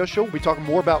medicine radio show. We'll be talking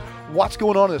more about what's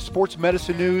going on in the sports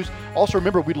medicine news. Also,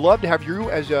 remember, we'd love to have you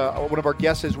as one of our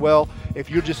guests as well. If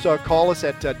you just call us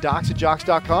at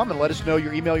docsandjocks.com and let us know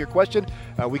your email, your question,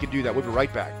 we can do that. We'll be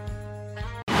right back.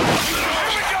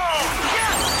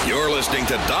 You're listening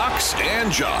to Docs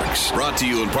and Jocks, brought to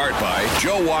you in part by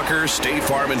Joe Walker State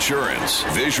Farm Insurance,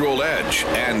 Visual Edge,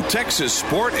 and Texas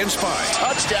Sport and Spine.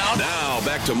 Touchdown. Now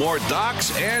back to more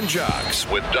Docs and Jocks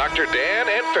with Dr. Dan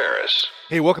and Ferris.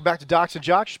 Hey, welcome back to Docs and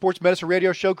Jocks, Sports Medicine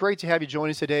Radio Show. Great to have you join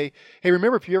us today. Hey,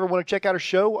 remember, if you ever want to check out our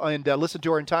show and listen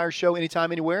to our entire show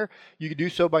anytime, anywhere, you can do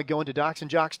so by going to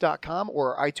docsandjocks.com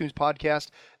or our iTunes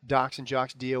podcast, Docs and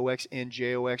Jocks,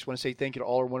 DOXNJOX. I want to say thank you to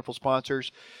all our wonderful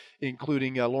sponsors,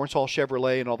 including Lawrence Hall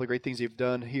Chevrolet and all the great things they've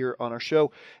done here on our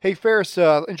show. Hey, Ferris,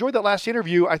 enjoyed that last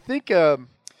interview. I think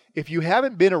if you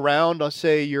haven't been around, let's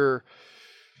say you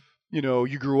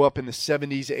grew up in the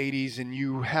 70s, 80s, and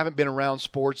you haven't been around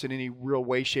sports in any real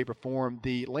way, shape, or form,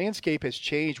 the landscape has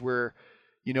changed where,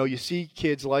 you see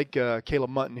kids like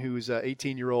Caleb Munton, who's an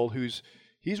 18-year-old,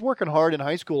 he's working hard in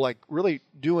high school, like really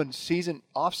doing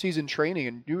off-season training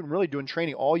and really doing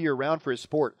training all year round for his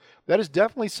sport. That is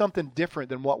definitely something different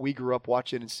than what we grew up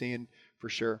watching and seeing for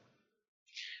sure.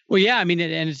 Well, yeah, I mean,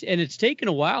 and it's taken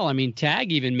a while. I mean,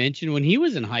 Tag even mentioned when he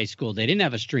was in high school, they didn't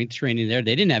have a strength training there.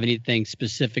 They didn't have anything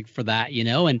specific for that,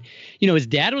 And, his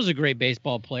dad was a great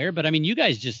baseball player, but I mean, you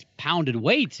guys just pounded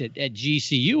weights at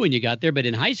GCU when you got there. But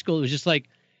in high school, it was just kind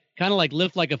of like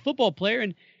lift like a football player.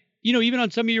 And, even on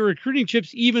some of your recruiting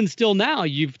trips, even still now,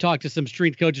 you've talked to some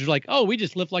strength coaches like, oh, we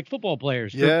just lift like football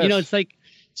players. Yes. It's like,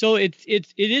 so it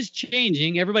is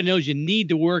changing. Everybody knows you need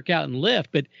to work out and lift,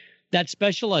 but that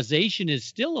specialization is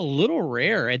still a little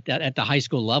rare at the high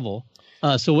school level.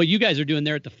 So what you guys are doing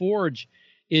there at the Forge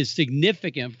is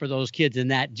significant for those kids in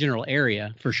that general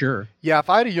area, for sure. Yeah, if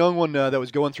I had a young one that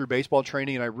was going through baseball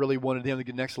training and I really wanted him to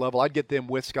get next level, I'd get them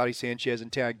with Scotty Sanchez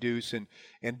and Tag Deuce and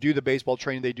do the baseball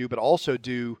training they do, but also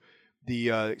do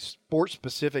the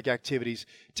sport-specific activities.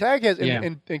 Tag has,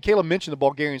 and Caleb mentioned the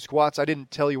Bulgarian squats. I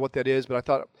didn't tell you what that is, but I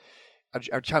thought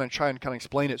I'd try and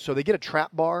explain it. So they get a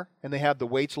trap bar, and they have the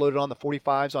weights loaded on the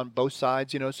 45s on both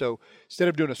sides, So instead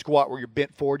of doing a squat where you're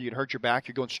bent forward, you'd hurt your back,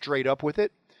 you're going straight up with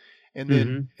it.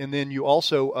 And then you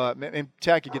also, and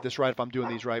Tag could get this right if I'm doing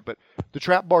these right, but the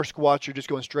trap bar squats, you're just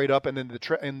going straight up, and then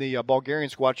the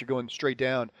Bulgarian squats, you're going straight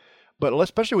down. But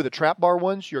especially with the trap bar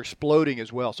ones, you're exploding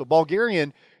as well. So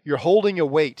Bulgarian, you're holding a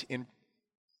weight in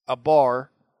a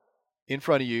bar in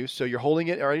front of you, so you're holding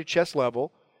it at your chest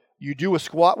level. You do a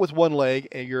squat with one leg,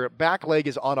 and your back leg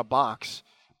is on a box,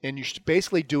 and you're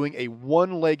basically doing a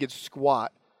one-legged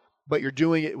squat, but you're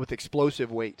doing it with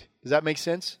explosive weight. Does that make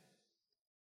sense?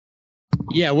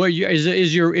 Yeah, where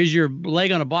is your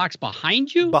leg on a box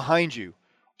behind you? Behind you,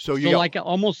 so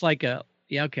almost like a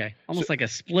like a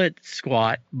split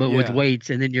squat, but with weights,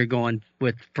 and then you're going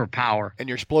for power. And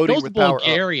you're exploding with power. Those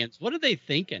Bulgarians, what are they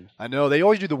thinking? I know they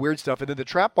always do the weird stuff, and then the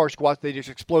trap bar squats, they just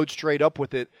explode straight up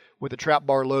with it, with the trap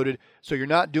bar loaded. So you're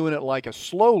not doing it like a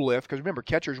slow lift, because remember,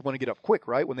 catchers want to get up quick,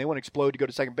 right? When they want to explode to go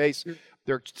to second base,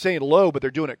 they're staying low, but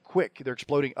they're doing it quick. They're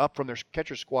exploding up from their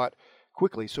catcher squat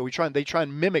quickly. So they try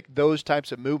and mimic those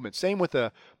types of movements. Same with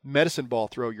a medicine ball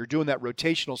throw. You're doing that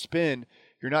rotational spin.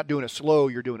 You're not doing it slow.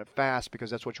 You're doing it fast because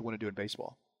that's what you want to do in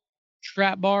baseball.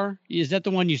 trap bar? Is that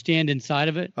the one you stand inside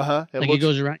of it? Uh-huh. It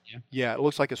goes around? Yeah. Yeah, it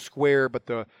looks like a square, but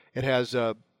it has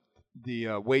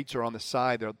the weights are on the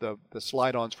side. The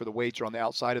slide-ons for the weights are on the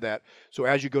outside of that. So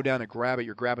as you go down and grab it,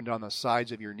 you're grabbing down the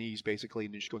sides of your knees, basically,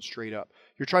 and you're just going straight up.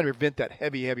 You're trying to prevent that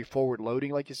heavy forward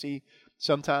loading like you see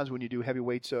sometimes when you do heavy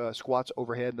weights, squats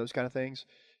overhead and those kind of things.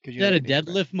 Is that a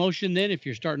deadlift motion then if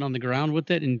you're starting on the ground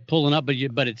with it and pulling up,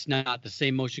 but it's not the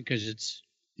same motion because it's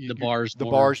the bars? The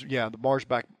bars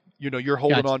back. You're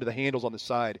holding on to the handles on the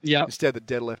side instead of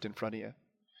the deadlift in front of you.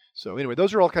 So anyway,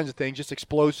 those are all kinds of things, just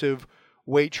explosive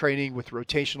weight training with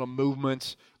rotational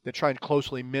movements that try and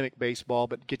closely mimic baseball,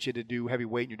 but get you to do heavy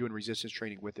weight and you're doing resistance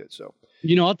training with it. So,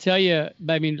 I'll tell you,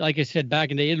 I mean, like I said,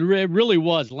 back in the day, it really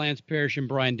was Lance Parrish and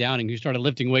Brian Downing who started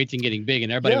lifting weights and getting big,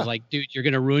 and everybody was like, dude, you're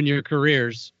going to ruin your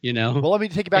careers, Well, let me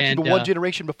take you back to the one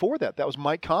generation before that. That was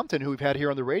Mike Compton, who we've had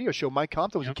here on the radio show. Mike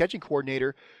Compton was a catching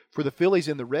coordinator for the Phillies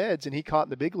and the Reds, and he caught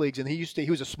in the big leagues, and he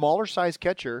was a smaller size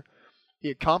catcher.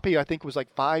 Compy, I think, was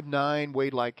like 5'9",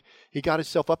 weighed he got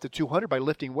himself up to 200 by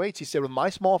lifting weights. He said, with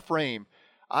my small frame,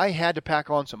 I had to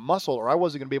pack on some muscle or I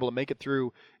wasn't going to be able to make it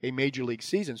through a major league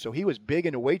season. So he was big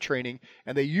into weight training,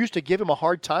 and they used to give him a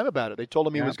hard time about it. They told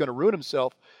him he was going to ruin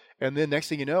himself. And then next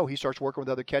thing you know, he starts working with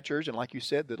other catchers. And like you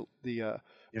said, the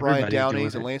Brian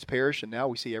Downey's and Lance Parrish, and now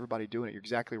we see everybody doing it. You're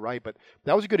exactly right. But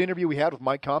that was a good interview we had with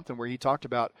Mike Compton where he talked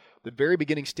about the very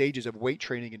beginning stages of weight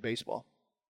training in baseball.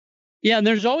 Yeah, and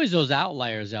there's always those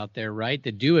outliers out there, right,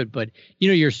 that do it. But,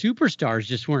 your superstars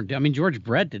just weren't. I mean, George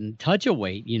Brett didn't touch a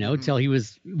weight, until he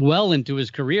was well into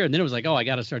his career. And then it was like, oh, I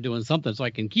got to start doing something so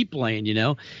I can keep playing,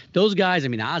 Those guys, I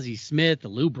mean, Ozzie Smith, the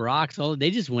Lou Brocks,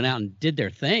 they just went out and did their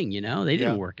thing, They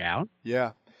didn't work out.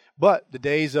 Yeah. But the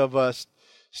days of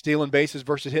stealing bases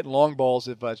versus hitting long balls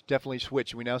have definitely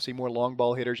switched. We now see more long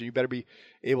ball hitters, and you better be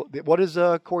able. What does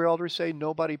Corey Aldridge say?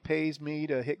 Nobody pays me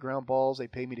to hit ground balls; they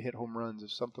pay me to hit home runs, or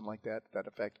something like that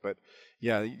effect. But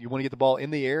yeah, you want to get the ball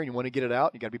in the air and you want to get it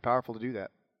out. You got to be powerful to do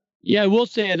that. Yeah, I will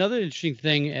say another interesting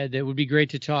thing that would be great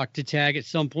to talk to Tag at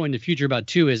some point in the future about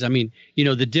too is, I mean,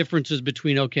 the differences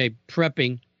between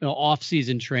prepping,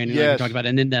 off-season training, like we talked about,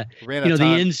 and then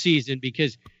the in season,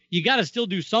 because you got to still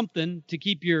do something to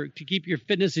keep your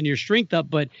fitness and your strength up,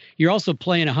 but you're also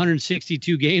playing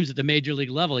 162 games at the major league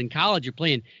level. In college, you're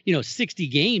playing 60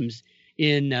 games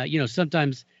in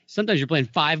sometimes you're playing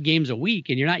 5 games a week,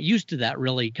 and you're not used to that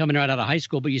really coming right out of high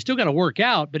school. But you still got to work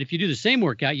out. But if you do the same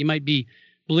workout, you might be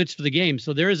blitzed for the game.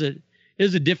 So there is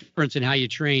a difference in how you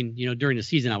train during the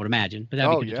season, I would imagine. But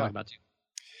that'd be good to talk about too.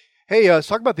 Hey, let's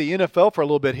talk about the NFL for a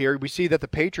little bit here. We see that the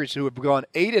Patriots, who have gone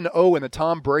 8-0 in the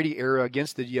Tom Brady era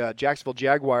against the Jacksonville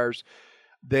Jaguars,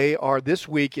 they are this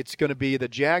week. It's going to be the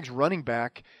Jags running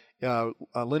back,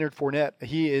 Leonard Fournette.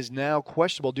 He is now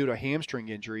questionable due to a hamstring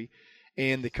injury,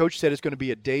 and the coach said it's going to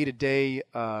be a day-to-day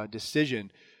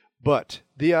decision. But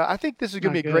I think this is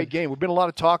going to be a great game. We've been a lot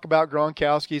of talk about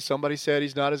Gronkowski. Somebody said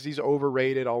he's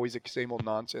overrated. Always the same old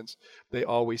nonsense they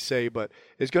always say. But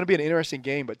it's going to be an interesting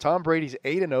game. But Tom Brady's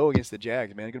 8-0 against the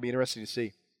Jags, man. It's going to be interesting to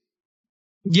see.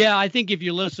 Yeah, I think if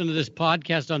you listen to this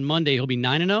podcast on Monday, he'll be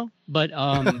 9-0. But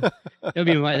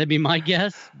that'd be my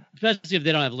guess, especially if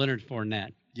they don't have Leonard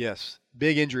Fournette. Yes,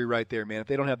 big injury right there, man. If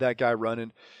they don't have that guy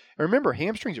running, and remember,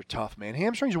 hamstrings are tough, man.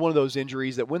 Hamstrings are one of those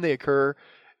injuries that when they occur.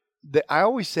 I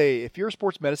always say, if you're a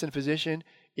sports medicine physician,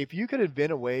 if you could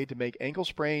invent a way to make ankle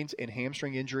sprains and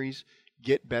hamstring injuries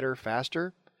get better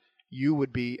faster, you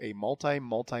would be a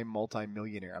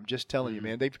multi-millionaire. I'm just telling you,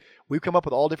 man. We've come up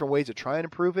with all different ways to try and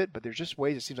improve it, but there's just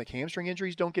ways it seems like hamstring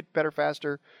injuries don't get better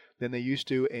faster than they used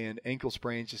to, and ankle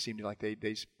sprains just seem to like they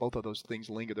both of those things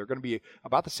linger. They're going to be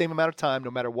about the same amount of time no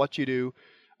matter what you do.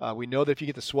 We know that if you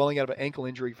get the swelling out of an ankle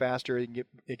injury faster,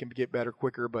 it can get better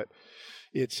quicker, but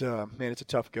it's a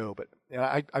tough go. But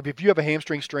if you have a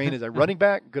hamstring strain as a running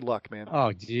back, good luck, man.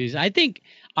 Oh, geez. I think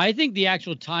the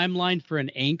actual timeline for an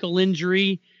ankle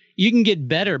injury, you can get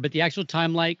better, but the actual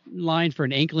timeline for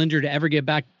an ankle injury to ever get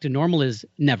back to normal is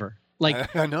never.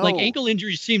 I know. Like ankle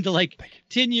injuries seem to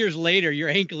 10 years later, your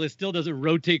ankle still doesn't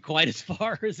rotate quite as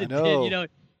far as it did.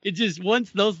 It just,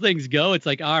 once those things go, it's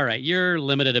like, all right, you're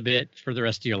limited a bit for the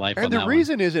rest of your life. And the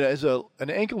reason is an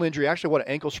ankle injury, actually what an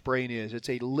ankle sprain is, it's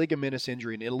a ligamentous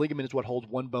injury, and a ligament is what holds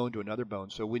one bone to another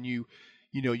bone. So when you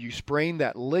sprain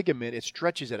that ligament, it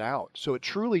stretches it out. So it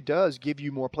truly does give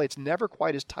you more play. It's never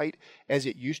quite as tight as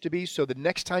it used to be. So the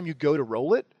next time you go to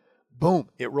roll it, boom,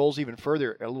 it rolls even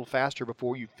further, a little faster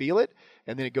before you feel it,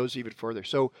 and then it goes even further.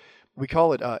 So we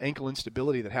call it ankle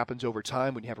instability that happens over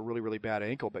time when you have a really, really bad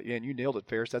ankle. But, yeah, and you nailed it,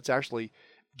 Ferris. That's actually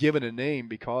given a name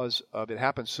because of it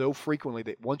happens so frequently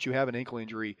that once you have an ankle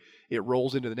injury, it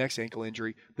rolls into the next ankle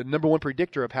injury. The number one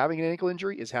predictor of having an ankle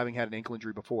injury is having had an ankle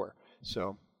injury before.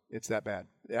 So it's that bad.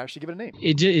 They actually give it a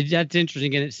name. That's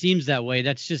interesting, and it seems that way.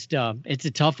 That's just it's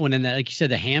a tough one, and that, like you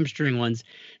said, the hamstring ones.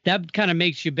 That kind of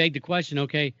makes you beg the question: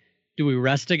 okay, do we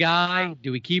rest a guy?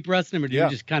 Do we keep resting him, or do we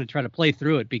just kind of try to play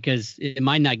through it, because it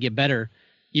might not get better,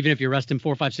 even if you rest him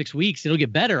 4, 5, 6 weeks? It'll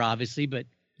get better, obviously, but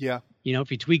if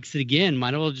he tweaks it again,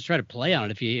 might as well just try to play on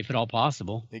it if at all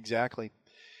possible. Exactly.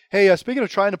 Hey, speaking of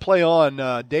trying to play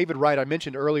on, David Wright, I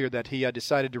mentioned earlier that he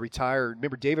decided to retire.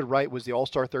 Remember, David Wright was the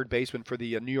all-star third baseman for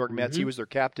the New York Mets. He was their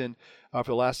captain for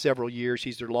the last several years.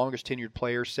 He's their longest tenured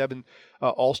player, 7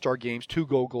 all-star games, 2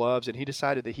 gold gloves, and he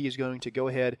decided that he is going to go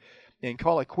ahead and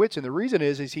call it quits. And the reason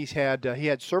is he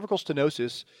had cervical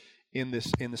stenosis in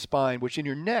the spine, which in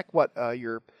your neck,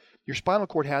 your spinal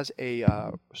cord has a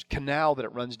canal that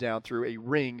it runs down through, a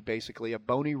ring, basically, a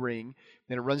bony ring.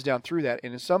 Then it runs down through that.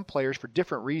 And in some players, for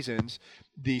different reasons,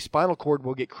 the spinal cord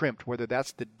will get crimped, whether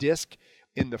that's the disc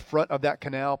in the front of that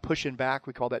canal pushing back.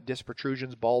 We call that disc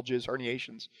protrusions, bulges,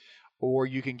 herniations. Or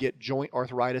you can get joint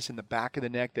arthritis in the back of the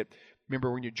neck. That,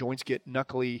 remember, when your joints get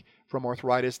knuckly from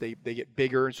arthritis, they get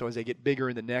bigger. And so as they get bigger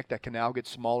in the neck, that canal gets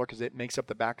smaller because it makes up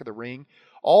the back of the ring.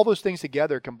 All those things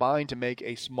together combine to make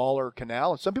a smaller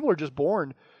canal. And some people are just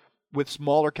born with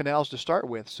smaller canals to start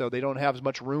with, so they don't have as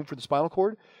much room for the spinal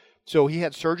cord. So he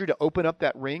had surgery to open up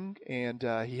that ring, and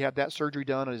he had that surgery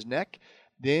done on his neck.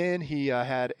 Then he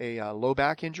had a low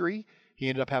back injury. He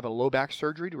ended up having a low back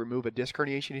surgery to remove a disc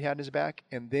herniation he had in his back.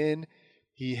 And then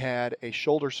he had a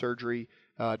shoulder surgery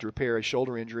to repair a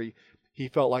shoulder injury. He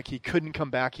felt like he couldn't come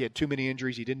back. He had too many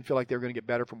injuries. He didn't feel like they were going to get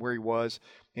better from where he was,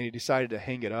 and he decided to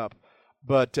hang it up.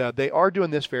 But they are doing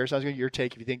this fair, so I was going to get your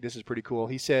take if you think this is pretty cool.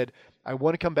 He said, I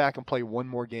want to come back and play one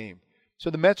more game. So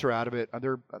the Mets are out of it.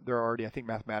 They're already, I think,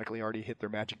 mathematically already hit their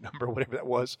magic number, whatever that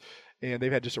was, and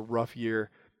they've had just a rough year.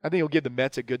 I think it'll give the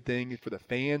Mets a good thing for the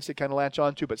fans to kind of latch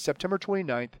on to. But September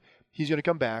 29th, he's going to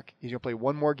come back. He's going to play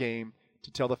one more game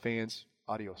to tell the fans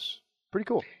adios. Pretty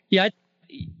cool. Yeah,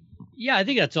 I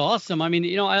think that's awesome. I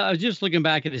mean, I was just looking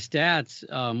back at his stats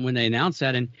when they announced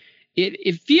that, and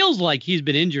it feels like he's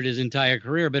been injured his entire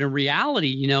career, but in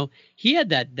reality, he had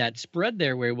that spread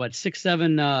there where 6,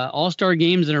 7 all-star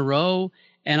games in a row.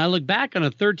 And I look back on a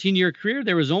 13-year career,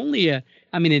 there was only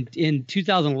in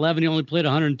 2011, he only played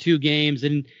 102 games,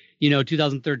 and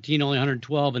 2013 only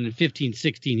 112, and in 15,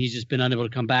 16, he's just been unable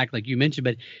to come back, like you mentioned.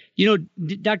 But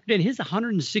Dr. Dan, his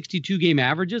 162 game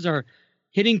averages are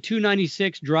hitting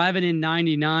 296, driving in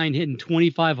 99, hitting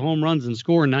 25 home runs, and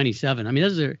scoring 97. I mean,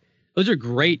 those are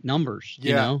great numbers.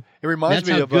 It reminds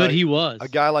me how of good he was. A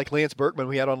guy like Lance Berkman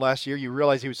we had on last year. You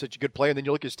realize he was such a good player, and then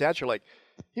you look at his stats, you're like,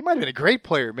 he might have been a great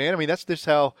player, man. I mean, that's just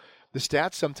how the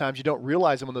stats sometimes you don't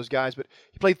realize them on those guys. But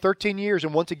he played 13 years,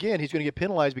 and once again, he's going to get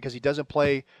penalized because he doesn't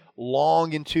play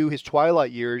long into his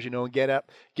twilight years, and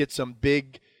get some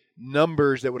big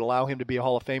numbers that would allow him to be a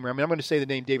Hall of Famer. I mean, I'm going to say the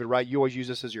name David Wright. You always use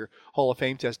this as your Hall of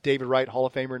Fame test. David Wright, Hall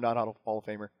of Famer, not Hall of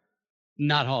Famer.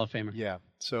 Not Hall of Famer. Yeah.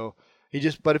 So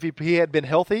but if he had been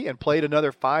healthy and played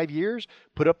another 5 years,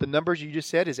 put up the numbers you just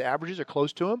said, his averages are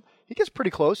close to him. He gets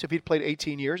pretty close if he'd played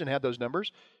 18 years and had those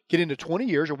numbers. Get into 20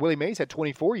 years, or Willie Mays had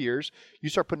 24 years, you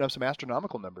start putting up some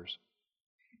astronomical numbers.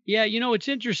 Yeah, it's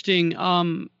interesting.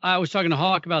 I was talking to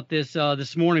Hawk about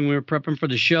this morning. We were prepping for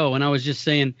the show, and I was just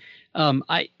saying,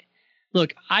 I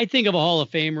think of a Hall of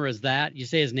Famer as that. You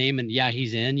say his name, and yeah,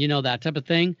 he's in, that type of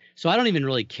thing. So I don't even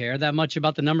really care that much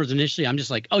about the numbers initially. I'm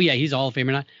just like, oh, yeah, he's a Hall of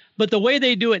Famer. But the way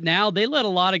they do it now, they let a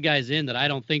lot of guys in that I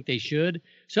don't think they should.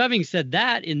 So having said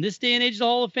that, in this day and age, the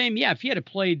Hall of Fame, yeah, if he had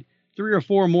played 3 or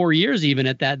 4 more years even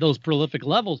at those prolific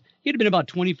levels, he'd have been about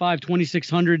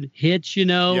 2,600 hits,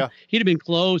 Yeah. He'd have been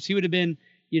close. He would have been,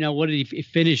 what did he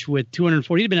finish with?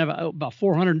 240. He'd have been about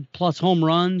 400-plus home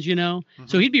runs, Mm-hmm.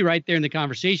 So he'd be right there in the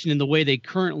conversation in the way they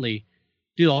currently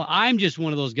do. I'm just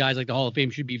one of those guys, like the Hall of Fame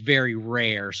should be very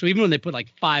rare. So even when they put like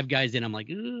 5 guys in, I'm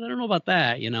like, I don't know about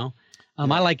that,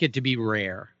 I like it to be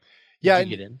rare. Yeah,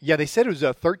 they said it was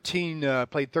 13,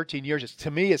 played 13 years.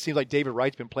 To me, it seems like David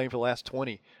Wright's been playing for the last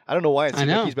 20. I don't know why. It seems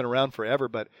like he's been around forever,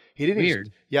 but he didn't.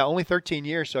 Weird. Only 13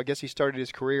 years, so I guess he started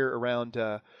his career around,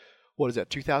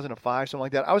 2005, something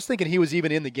like that. I was thinking he was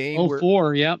even in the game.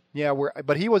 04, yep. Yeah,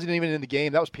 but he wasn't even in the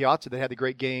game. That was Piazza that had the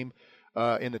great game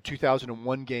in the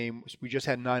 2001 game. We just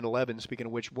had 9/11, speaking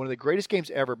of which, one of the greatest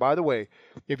games ever. By the way,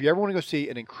 if you ever want to go see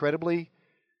an incredibly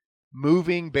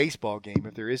moving baseball game,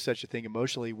 if there is such a thing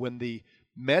emotionally, when the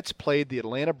Mets played the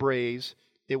Atlanta Braves,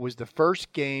 it was the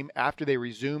first game after they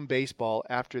resumed baseball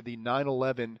after the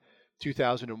 9/11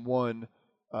 2001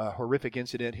 horrific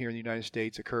incident here in the United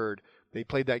States occurred. They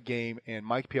played that game, and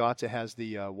Mike Piazza has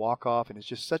the walk-off, and it's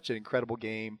just such an incredible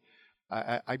game.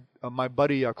 my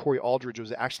buddy Corey Aldridge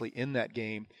was actually in that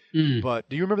game. But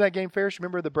do you remember that game, Ferris?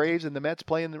 Remember the Braves and the Mets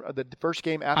playing the first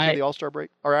game after the All-Star break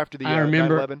or after the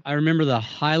 9/11? I remember the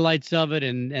highlights of it,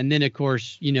 and then of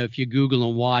course, if you Google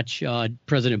and watch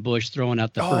President Bush throwing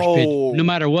out the first pitch, no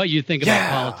matter what you think about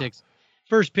politics,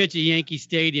 first pitch at Yankee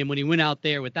Stadium when he went out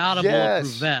there without a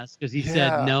bulletproof vest because he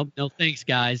said no thanks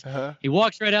guys. He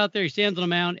walks right out there, he stands on the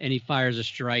mound, and he fires a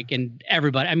strike, and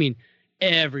everybody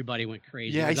went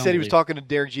crazy. Yeah, he said he was talking to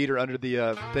Derek Jeter under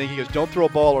the thing. He goes, "Don't throw a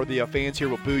ball or the fans here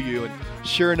will boo you." And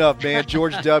sure enough, man,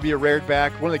 George W. reared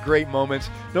back. One of the great moments.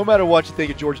 No matter what you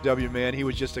think of George W., man, he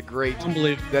was just a great.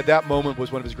 Unbelievable. That moment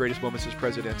was one of his greatest moments in his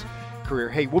president's career.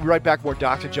 Hey, we'll be right back. More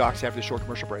Docs and Jocks after the short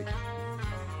commercial break.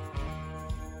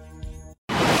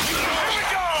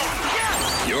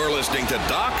 You're listening to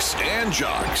Docs and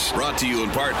Jocks, brought to you in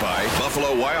part by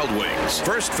Buffalo Wild Wings,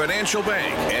 First Financial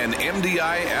Bank, and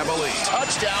MDI Abilene.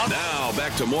 Touchdown. Now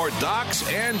back to more Docs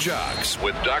and Jocks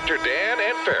with Dr. Dan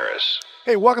and Ferris.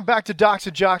 Hey, welcome back to Docs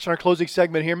and Jocks on our closing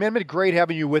segment here. Man, it's been great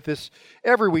having you with us.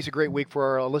 Every week's a great week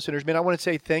for our listeners. Man, I want to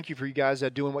say thank you for you guys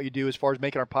doing what you do as far as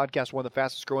making our podcast one of the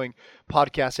fastest growing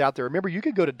podcasts out there. Remember, you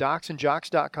can go to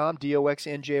docsandjocks.com,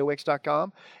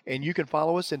 DOXNJOX.com, and you can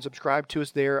follow us and subscribe to us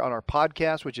there on our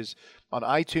podcast, which is on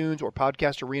iTunes or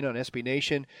Podcast Arena on SB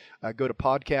Nation. Go to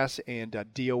podcasts and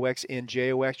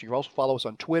DOXNJOX. You can also follow us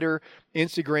on Twitter,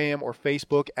 Instagram, or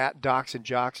Facebook at Docs and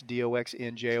Jocks,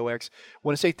 DOXNJOX. I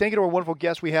want to say thank you to our wonderful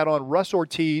guest we had on, Russ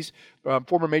Ortiz,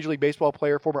 former Major League Baseball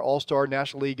player, former All-Star,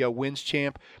 National League wins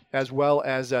champ, as well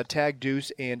as Tag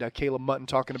Deuce and Caleb Munton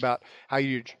talking about how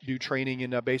you do training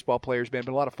in baseball players. Man,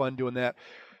 been a lot of fun doing that.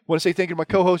 I want to say thank you to my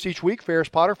co-host each week, Ferris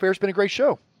Potter. Ferris, been a great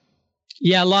show.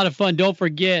 Yeah, a lot of fun. Don't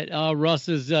forget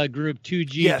Russ's group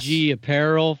 2GG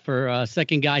Apparel for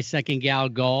Second Guy, Second Gal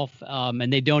Golf,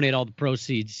 and they donate all the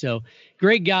proceeds. So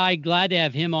great guy. Glad to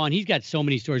have him on. He's got so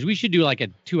many stories. We should do like a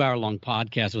 2-hour-long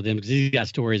podcast with him because he's got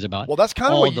stories about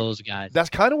all those guys. That's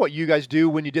kind of what you guys do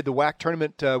when you did the WAC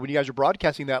tournament, when you guys were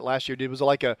broadcasting that last year. It was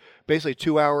like basically a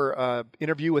 2-hour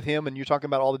interview with him, and you're talking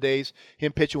about all the days,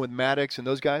 him pitching with Maddox and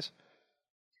those guys?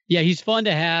 Yeah, he's fun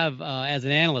to have as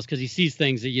an analyst because he sees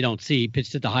things that you don't see. He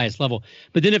pitched at the highest level.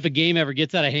 But then if a game ever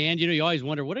gets out of hand, you always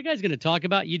wonder, what are guys going to talk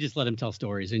about? You just let him tell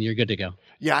stories, and you're good to go.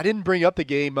 Yeah, I didn't bring up the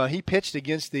game. He pitched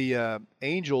against the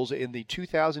Angels in the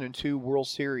 2002 World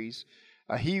Series.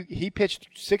 He pitched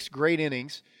 6 great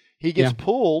innings. He gets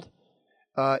pulled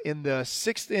in the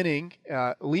 6th inning,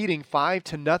 leading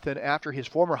 5-0 after his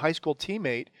former high school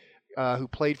teammate who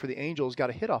played for the Angels got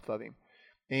a hit off of him.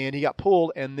 And he got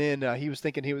pulled, and then he was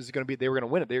thinking they were going to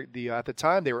win it. At the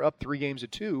time, they were up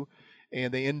 3-2,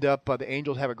 and they end up, the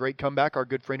Angels have a great comeback. Our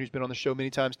good friend who's been on the show many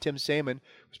times, Tim Salmon,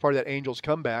 was part of that Angels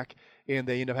comeback, and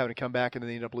they end up having to come back, and then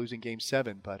they end up losing Game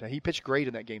 7. But he pitched great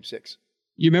in that Game 6.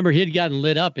 You remember he had gotten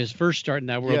lit up his first start in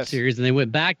that World Series, and they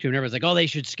went back to him, and everyone's like, oh, they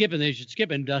should skip him,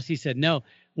 and Dusty said no.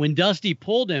 When Dusty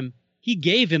pulled him, he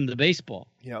gave him the baseball.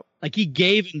 Yep. Like he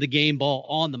gave him the game ball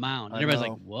on the mound. And everybody's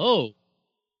like, whoa,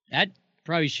 that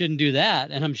probably shouldn't do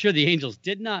that. And I'm sure the Angels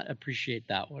did not appreciate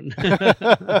that one.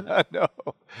 No.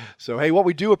 So, hey, what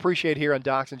we do appreciate here on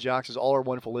Docs and Jocks is all our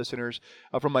wonderful listeners.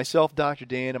 From myself, Dr.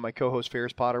 Dan, and my co-host,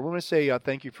 Ferris Potter, we want to say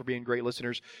thank you for being great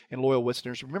listeners and loyal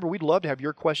listeners. Remember, we'd love to have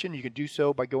your question. You can do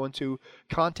so by going to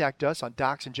contact us on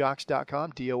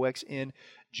docsandjocks.com,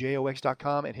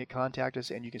 DOXNJOX.com, and hit contact us,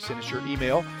 and you can send us your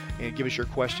email and give us your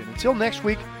question. Until next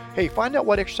week, hey, find out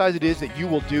what exercise it is that you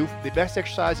will do. The best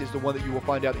exercise is the one that you will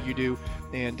find out that you do.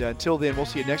 And until then, we'll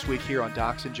see you next week here on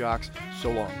Docs and Jocks.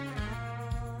 So long.